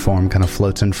ghostly form kind of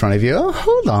floats in front of you. "Oh,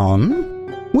 hold on.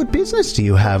 What business do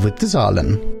you have with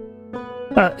Dezolin?"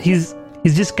 He's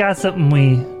just got something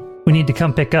we need to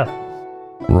come pick up.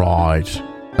 Right.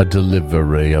 A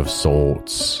delivery of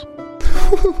sorts.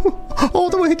 All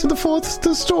the way to the 4th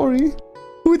story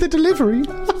with a delivery.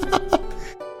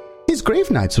 His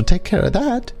Grave Knights will take care of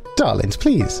that. Darlings,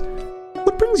 please.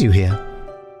 What brings you here?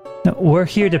 No, we're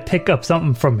here to pick up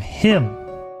something from him.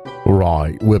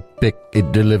 Right.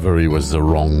 Delivery was the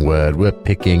wrong word. We're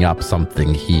picking up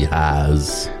something he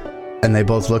has. And they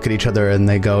both look at each other and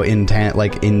they go in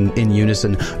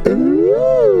unison.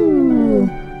 Ooh.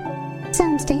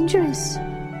 Sounds dangerous.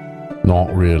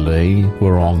 Not really.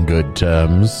 We're on good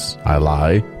terms. I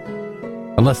lie.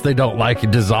 Unless they don't like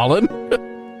Dezolin.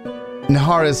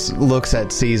 Niharis looks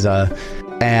at Caesar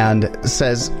and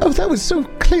says, "Oh, that was so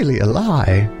clearly a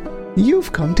lie.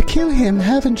 You've come to kill him,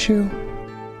 haven't you?"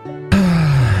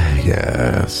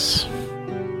 Yes.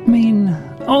 I mean,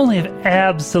 only if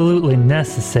absolutely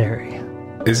necessary.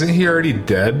 Isn't he already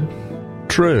dead?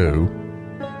 True.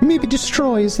 Maybe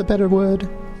destroy is the better word.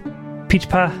 Peach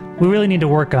Pie, we really need to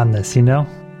work on this, you know?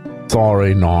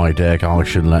 Sorry, Nidek. I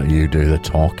should let you do the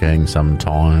talking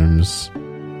sometimes.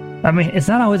 I mean, it's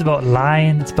not always about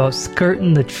lying. It's about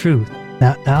skirting the truth.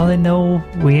 Now they know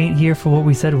we ain't here for what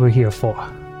we said we're here for.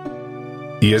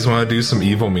 You guys want to do some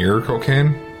evil mirror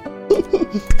cocaine?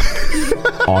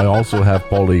 I also have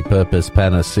polypurpose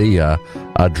panacea,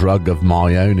 a drug of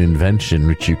my own invention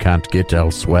which you can't get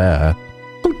elsewhere.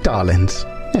 Oh, darlings.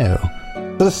 No.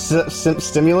 Is this a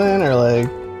stimulant or like...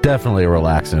 Definitely a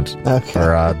relaxant. Okay.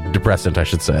 Or a depressant, I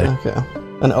should say. Okay.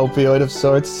 An opioid of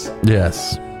sorts?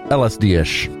 Yes.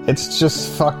 LSD-ish. It's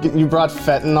just fucking... You brought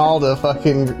fentanyl to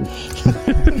fucking...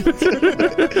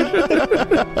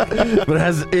 But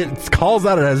it calls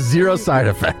out it has 0 side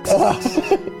effects.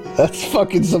 That's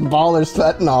fucking some baller's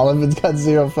fentanyl if it's got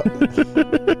 0...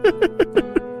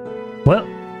 Well...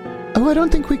 Oh, I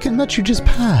don't think we can let you just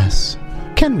pass.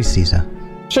 Can we, Caesar?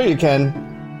 Sure you can.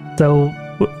 So,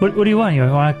 what do you want? You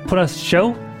want to put on a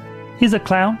show? He's a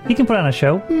clown. He can put on a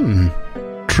show.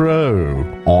 True.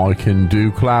 I can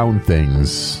do clown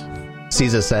things.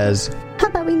 Caesar says, How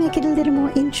about we make it a little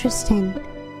more interesting?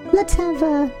 Let's have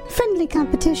a friendly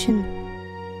competition.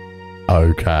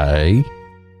 Okay.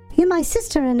 You, my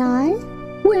sister, and I,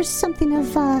 we're something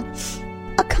of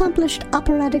accomplished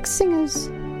operatic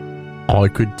singers. I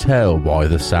could tell by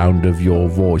the sound of your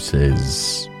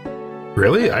voices.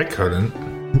 Really? I couldn't.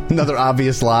 Another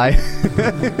obvious lie.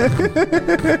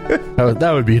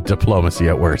 That would be diplomacy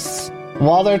at worst.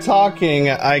 While they're talking,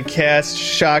 I cast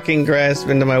Shocking Grasp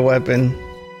into my weapon.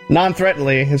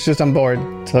 Non-threateningly, it's just I'm bored,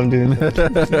 so I'm doing it.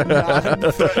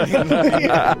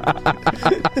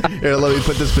 Here, let me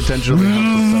put this potentially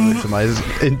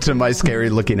into my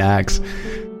scary-looking axe.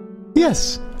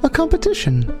 Yes, a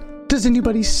competition. Does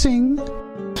anybody sing?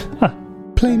 Huh.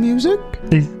 Play music?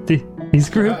 He's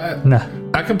group? Nah.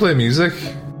 I can play music.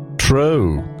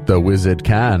 True, the wizard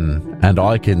can, and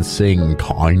I can sing,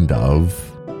 kind of.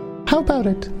 How about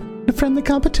it? A friendly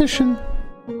competition.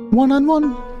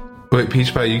 1-on-1. Wait,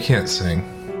 Peach Pie, you can't sing.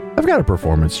 I've got a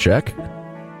performance check.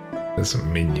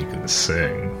 Doesn't mean you can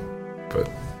sing, but...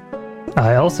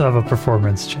 I also have a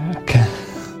performance check.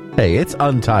 Hey, it's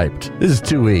untyped. This is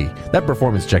 2E. That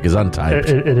performance check is untyped.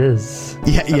 It is.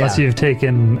 Yeah. Unless you've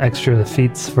taken extra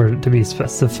feats for to be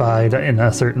specified in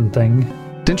a certain thing.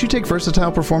 Didn't you take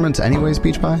versatile performance anyways,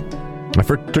 Peach Pie? I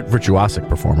took virtuosic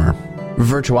performer.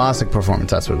 Virtuosic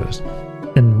performance, that's what it is.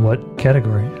 In what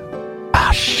category?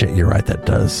 Ah, shit, you're right, that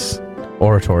does.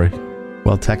 Oratory.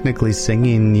 Well, technically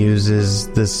singing uses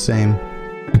the same.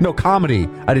 No, comedy.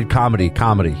 I did comedy.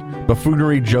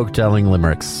 Buffoonery, joke-telling,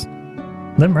 limericks.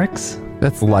 Limericks?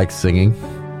 That's like singing.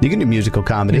 You can do musical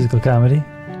comedy.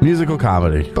 Musical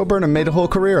comedy. Bo Burnham made a whole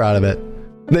career out of it.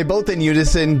 They both in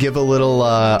unison give a little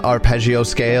arpeggio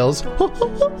scales.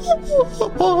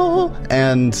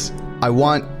 And I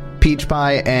want Peach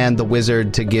Pie and the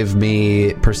wizard to give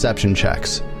me perception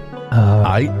checks.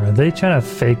 Are they trying to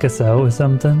fake us out with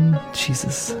something?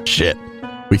 Jesus. Shit.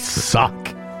 We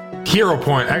suck. Hero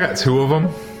point. I got 2 of them.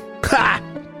 Ha!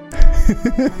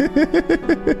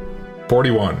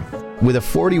 41. With a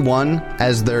 41,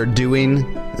 as they're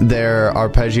doing their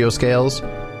arpeggio scales,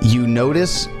 you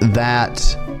notice that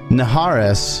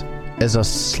Naharis is a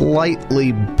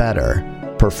slightly better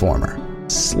performer.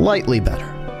 Slightly better.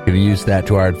 Gonna use that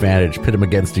to our advantage. Pit them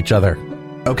against each other.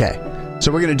 Okay,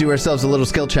 so we're going to do ourselves a little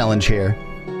skill challenge here.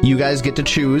 You guys get to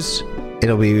choose.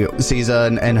 It'll be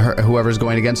Caesar and her, whoever's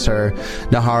going against her,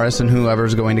 Naharis and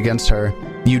whoever's going against her.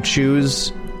 You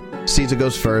choose. Caesar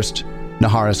goes first.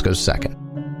 Naharis goes second.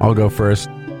 I'll go first.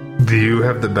 Do you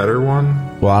have the better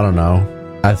one? Well, I don't know.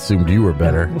 I assumed you were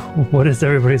better. What is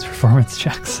everybody's performance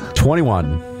checks?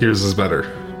 21. Yours is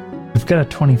better. We've got a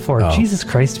 24. Oh. Jesus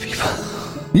Christ, people.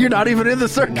 You're not even in the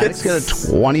circus. Nick's got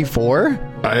a 24.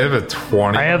 I have a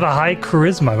 20. I have a high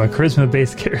charisma. I'm a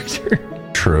charisma-based character.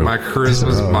 True. My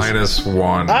charisma's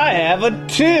 -1. I have a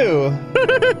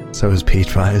 2. So is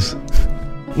Peach Pie's.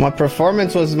 My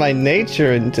performance was my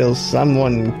nature until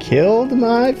someone killed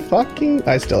my fucking...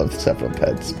 I still have several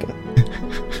pets, but...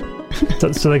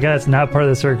 So the guy that's not part of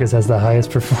the circus has the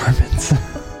highest performance.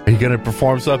 Are you going to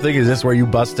perform something? Is this where you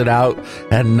bust it out?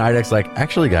 And Nidek's like,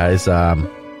 actually, guys, I'm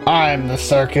the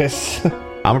circus.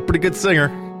 I'm a pretty good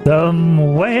singer.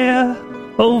 Somewhere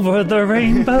over the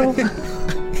rainbow,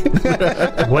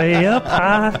 way up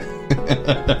high.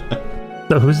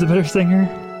 So who's the better singer?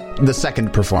 The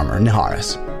second performer,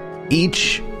 Naharis.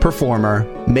 Each performer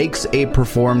makes a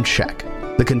perform check.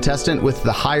 The contestant with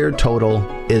the higher total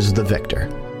is the victor.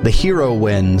 The hero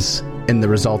wins in the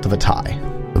result of a tie.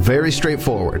 Very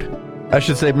straightforward. I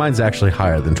should say mine's actually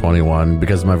higher than 21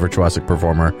 because of my virtuosic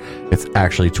performer. It's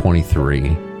actually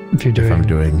 23. If you're doing, I'm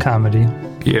doing comedy.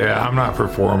 Yeah, I'm not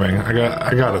performing.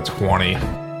 I got a 20.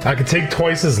 I could take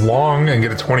twice as long and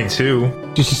get a 22.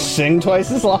 Did you sing twice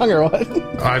as long or what?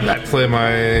 I play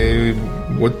my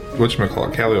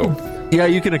whatchamacallit, Calliope. Yeah,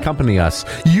 you can accompany us.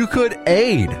 You could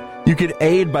aid. You could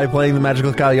aid by playing the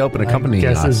magical Calliope and accompanying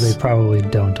us. My guess is they probably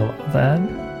don't allow that.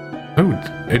 Oh,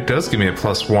 it does give me a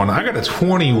 +1. I got a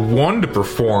 21 to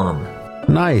perform.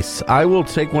 Nice. I will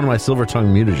take one of my silver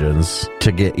tongue mutagens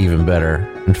to get even better.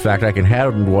 In fact, I can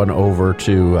hand one over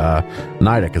to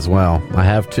Nidek as well. I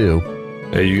have 2.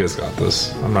 Hey, you guys got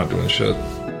this. I'm not doing shit.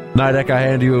 Nidek, I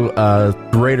hand you a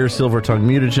greater silver tongue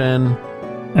mutagen.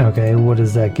 Okay, what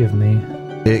does that give me?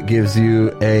 It gives you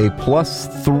a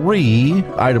 +3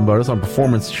 item bonus on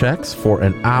performance checks for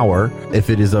an hour.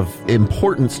 If it is of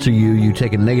importance to you, you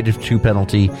take a -2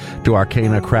 penalty to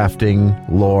Arcana, Crafting,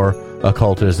 Lore,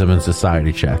 Occultism, and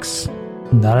Society checks.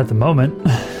 Not at the moment.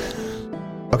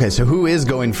 Okay, so who is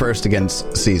going first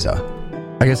against Caesar?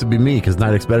 I guess it'd be me, because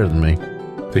Nidek's better than me.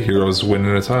 The heroes win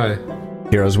in a tie.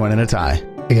 Heroes win in a tie.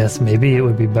 I guess maybe it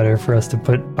would be better for us to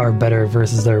put our better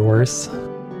versus their worse.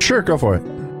 Sure, go for it.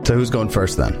 So who's going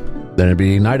first then? Then it'd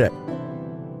be Nidek.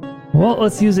 Well,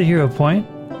 let's use a hero point.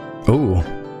 Ooh.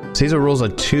 Caesar rolls a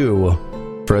 2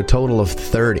 for a total of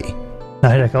 30.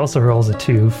 Nidek also rolls a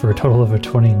 2 for a total of a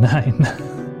 29.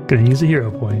 Gonna use a hero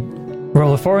point.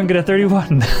 Roll a 4 and get a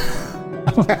 31.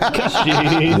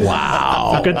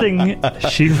 Wow. Good thing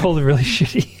she rolled really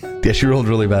shitty. Yeah, she rolled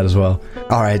really bad as well.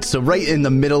 All right, so right in the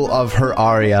middle of her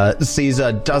aria,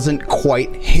 Caesar doesn't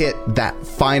quite hit that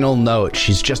final note.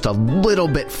 She's just a little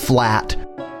bit flat.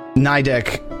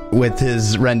 Nidek, with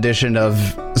his rendition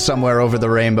of Somewhere Over the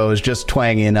Rainbow, is just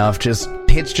twangy enough, just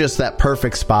hits just that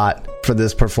perfect spot for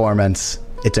this performance.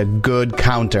 It's a good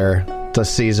counter to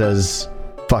Caesar's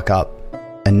fuck up.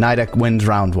 and Nidek wins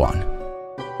round 1.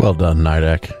 Well done,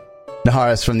 Nidek.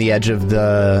 Naharis from the edge of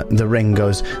the ring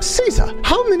goes, Caesar,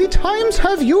 how many times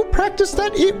have you practiced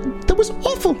that? That was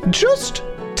awful. Just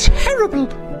terrible.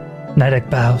 Nidek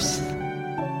bows.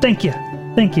 Thank you.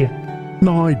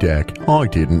 Nidek, I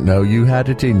didn't know you had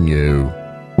it in you.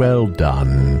 Well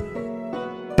done.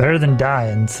 Better than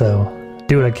dying, so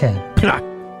do what I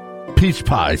can. Peach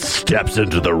Pie steps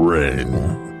into the ring.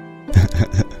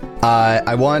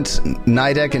 I want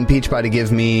Nidek and Peach Pie to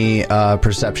give me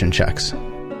perception checks.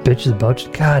 Bitches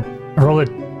bunch. God, I rolled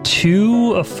a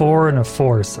 2, a 4, and a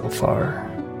 4 so far.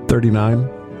 39.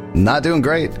 Not doing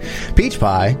great. Peach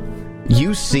Pie,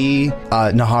 you see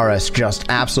Naharis just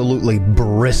absolutely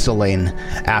bristling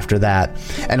after that.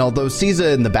 And although Caesar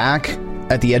in the back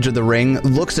at the edge of the ring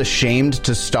looks ashamed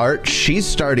to start,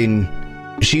 she's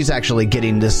actually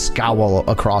getting this scowl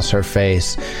across her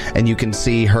face. And you can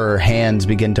see her hands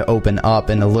begin to open up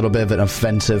in a little bit of an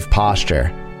offensive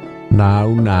posture.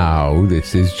 Now,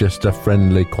 this is just a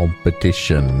friendly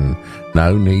competition.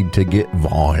 No need to get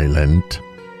violent.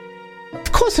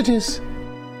 Of course it is.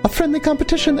 A friendly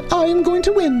competition. I am going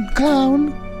to win,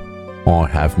 clown. I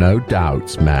have no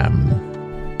doubts,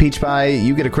 ma'am. Peach Pie,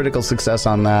 you get a critical success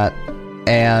on that.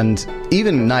 And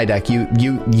even Nidek,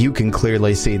 you can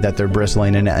clearly see that they're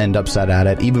bristling and upset at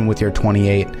it, even with your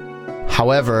 28.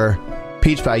 However,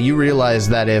 Peach Pie, you realize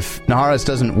that if Naharis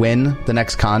doesn't win the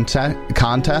next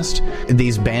contest,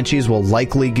 these Banshees will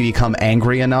likely become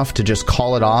angry enough to just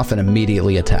call it off and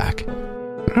immediately attack.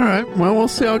 All right, well, we'll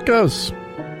see how it goes.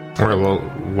 Or a little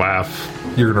laugh.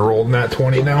 You're going to roll in that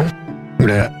 20 now?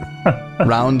 Yeah.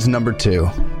 Round number 2.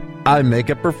 I make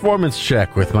a performance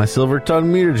check with my silver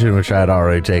tongue mutagen, which I had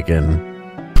already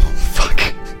taken.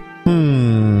 Fuck.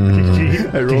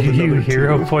 Did you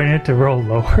hero point it to roll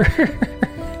lower?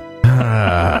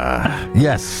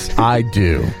 Yes, I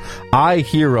do. I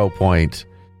hero point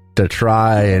to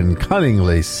try and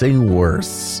cunningly sing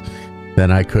worse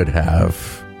than I could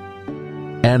have.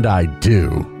 And I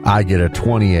do. I get a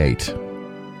 28.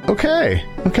 Okay.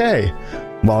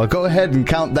 Well, go ahead and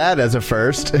count that as a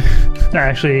first.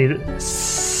 Actually,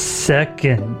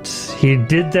 second. He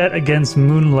did that against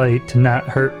Moonlight to not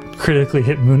critically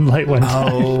hit Moonlight one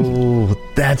time. Oh,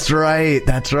 that's right.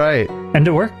 And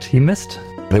it worked. He missed.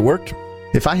 It worked.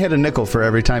 If I had a nickel for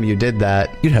every time you did that,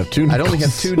 You'd have 2 nickels. I'd only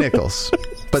have 2 nickels.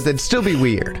 But that'd still be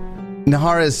weird.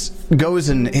 Naharis goes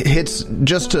and hits,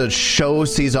 just to show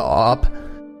Caesar up,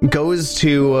 goes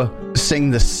to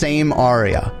sing the same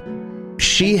aria.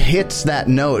 She hits that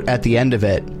note at the end of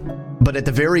it, but at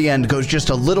the very end goes just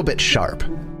a little bit sharp.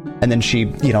 And then she,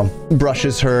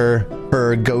 brushes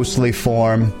her ghostly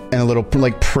form in a little,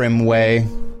 prim way,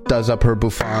 does up her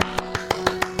bouffant.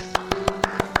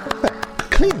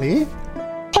 Clearly,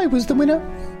 I was the winner.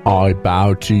 I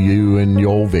bow to you in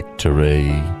your victory.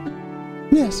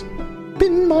 Yes,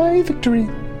 been my victory.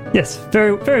 Yes,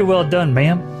 very, very well done,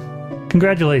 ma'am.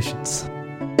 Congratulations.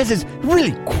 This is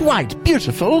really quite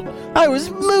beautiful. I was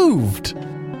moved.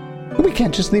 We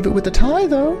can't just leave it with a tie,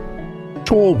 though.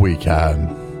 Sure we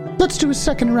can. Let's do a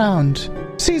second round.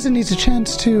 Caesar needs a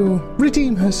chance to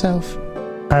redeem herself.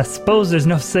 I suppose there's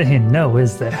no saying no,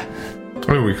 is there?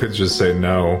 I mean, we could just say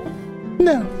no.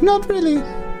 No, not really.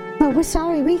 Oh, we're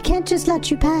sorry. We can't just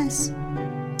let you pass.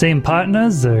 Same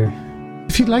partners, or?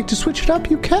 If you'd like to switch it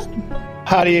up, you can.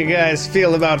 How do you guys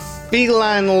feel about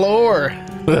feline lore?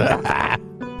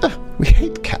 We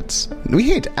hate cats. We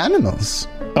hate animals.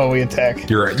 Oh, we attack.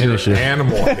 You're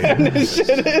animal.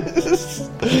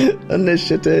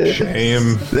 Initiative.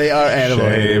 Shame. They are animal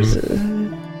haters.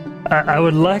 I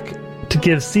would like to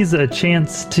give Caesar a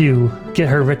chance to get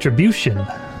her retribution.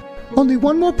 Only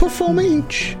one more performer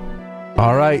each.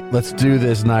 All right, let's do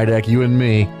this, Nidek, you and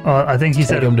me. I think he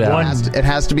said him down. one. It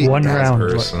has to be one round.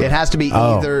 person. It has to be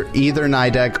either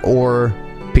Nidek or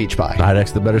Peach Pie.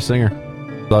 Nidek's the better singer.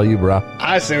 It's all you, bro.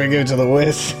 I say we give it to the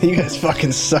Wiz. You guys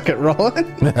fucking suck at rolling.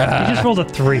 You just rolled a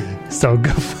 3, so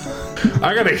go.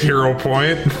 I got a hero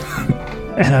point.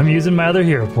 And I'm using my other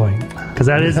hero point because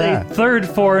that is a third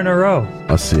 4 in a row.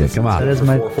 Let's see it. Come on. That is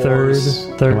my 4 third. fours.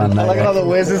 Come on, I like how the Nidek.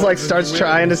 Wiz is starts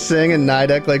trying to sing and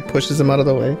Nidek pushes him out of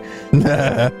the way.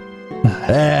 Yeah.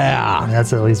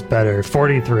 That's at least better.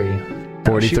 43. She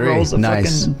 43. rolls a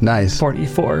Nice. fucking Nice.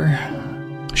 44.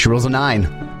 She rolls a 9.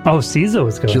 Oh, Caesar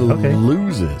was good. She Okay.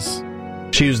 loses.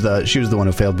 She was the one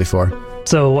who failed before.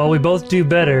 So while we both do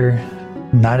better,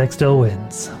 Nidek still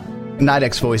wins.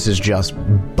 Nidek's voice is just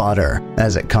butter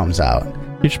as it comes out.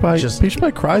 Peach Pie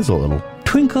cries a little.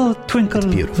 Twinkle, twinkle,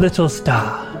 beautiful. little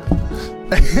star.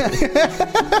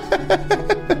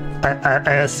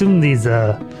 I assume these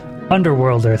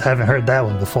underworlders haven't heard that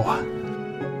one before.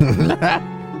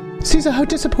 Caesar, how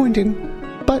disappointing.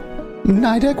 But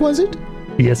Nidec, was it?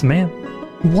 Yes, ma'am.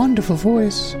 Wonderful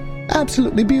voice.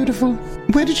 Absolutely beautiful.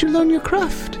 Where did you learn your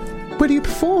craft? Where do you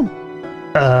perform?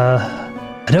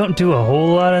 I don't do a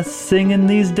whole lot of singing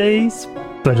these days,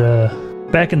 but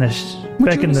back in the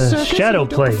shadow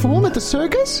play. Perform at the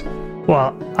circus?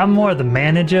 Well, I'm more the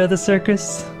manager of the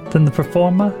circus than the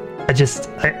performer. I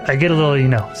get a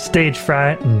little, stage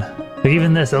fright, and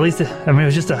even this, at least, it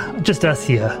was just us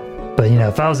here. But,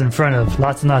 if I was in front of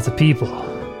lots and lots of people.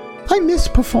 I miss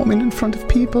performing in front of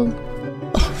people.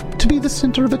 Oh, to be the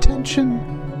center of attention.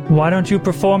 Why don't you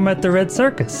perform at the Red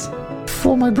Circus?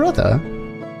 For my brother?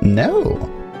 No.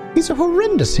 He's a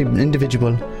horrendous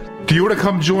individual. Do you want to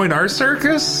come join our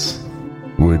circus?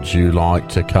 Would you like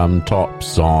to come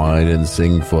topside and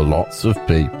sing for lots of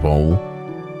people?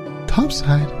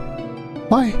 Topside?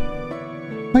 Why,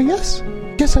 yes.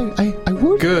 Yes, I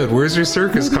would. Good. Where's your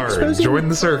circus Maybe card? exposing- Join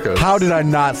the circus. How did I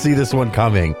not see this one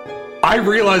coming? I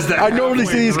realized that. I normally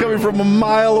see these coming from a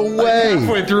mile away.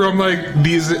 Halfway through, I'm like,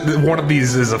 one of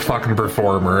these is a fucking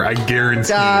performer. I guarantee.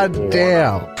 God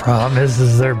damn. Problem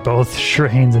is they're both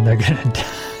Shrains and they're gonna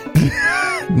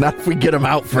die. Not if we get them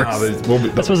out first.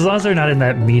 That's as long as they're not in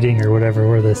that meeting or whatever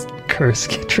where this curse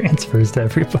transfers to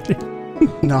everybody.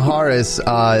 Naharis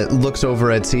looks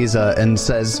over at Caesar and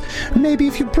says, Maybe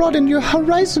if you broaden your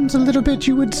horizons a little bit,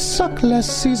 you would suck less,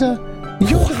 Caesar.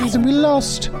 You're the reason we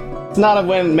lost. It's not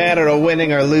a matter of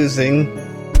winning or losing.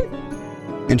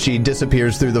 and she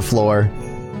disappears through the floor.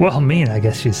 Well, I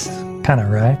guess she's kind of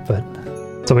right, but...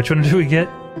 So which one do we get?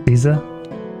 Caesar?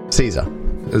 Caesar.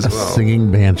 As A well.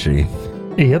 singing banshee.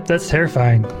 Yep, that's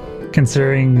terrifying,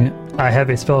 considering I have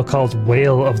a spell called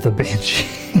Wail of the Banshee.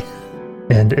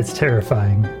 And it's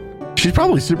terrifying. She's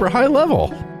probably super high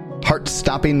level.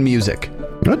 Heart-stopping music.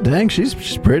 Oh, dang,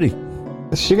 she's pretty.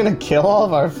 Is she gonna kill all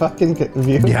of our fucking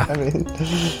viewers? Yeah. I mean,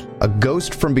 A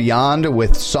ghost from beyond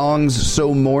with songs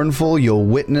so mournful you'll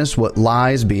witness what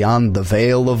lies beyond the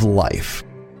veil of life.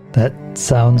 That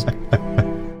sounds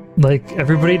like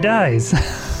everybody dies.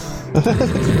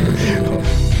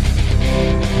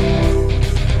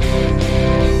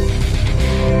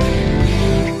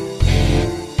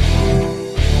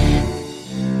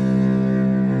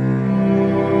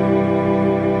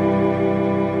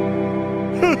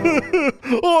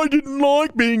 I didn't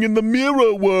like being in the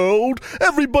mirror world.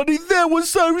 Everybody there was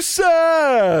so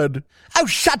sad. Oh,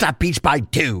 shut up, Peach Pie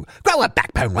 2. Grow a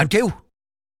backbone, won't you?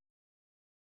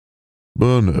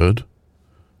 Bernard,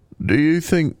 do you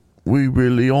think we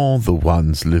really are the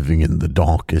ones living in the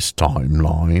darkest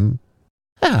timeline?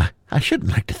 I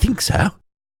shouldn't like to think so.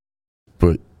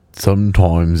 But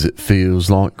sometimes it feels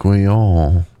like we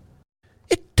are.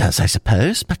 It does, I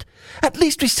suppose, but at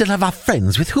least we still have our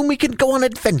friends with whom we can go on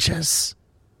adventures.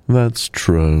 That's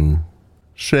true.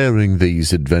 Sharing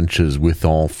these adventures with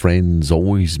our friends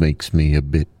always makes me a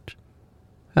bit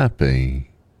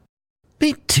happy.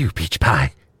 Me too, Peach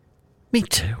Pie. Me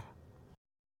too.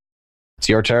 It's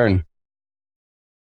your turn.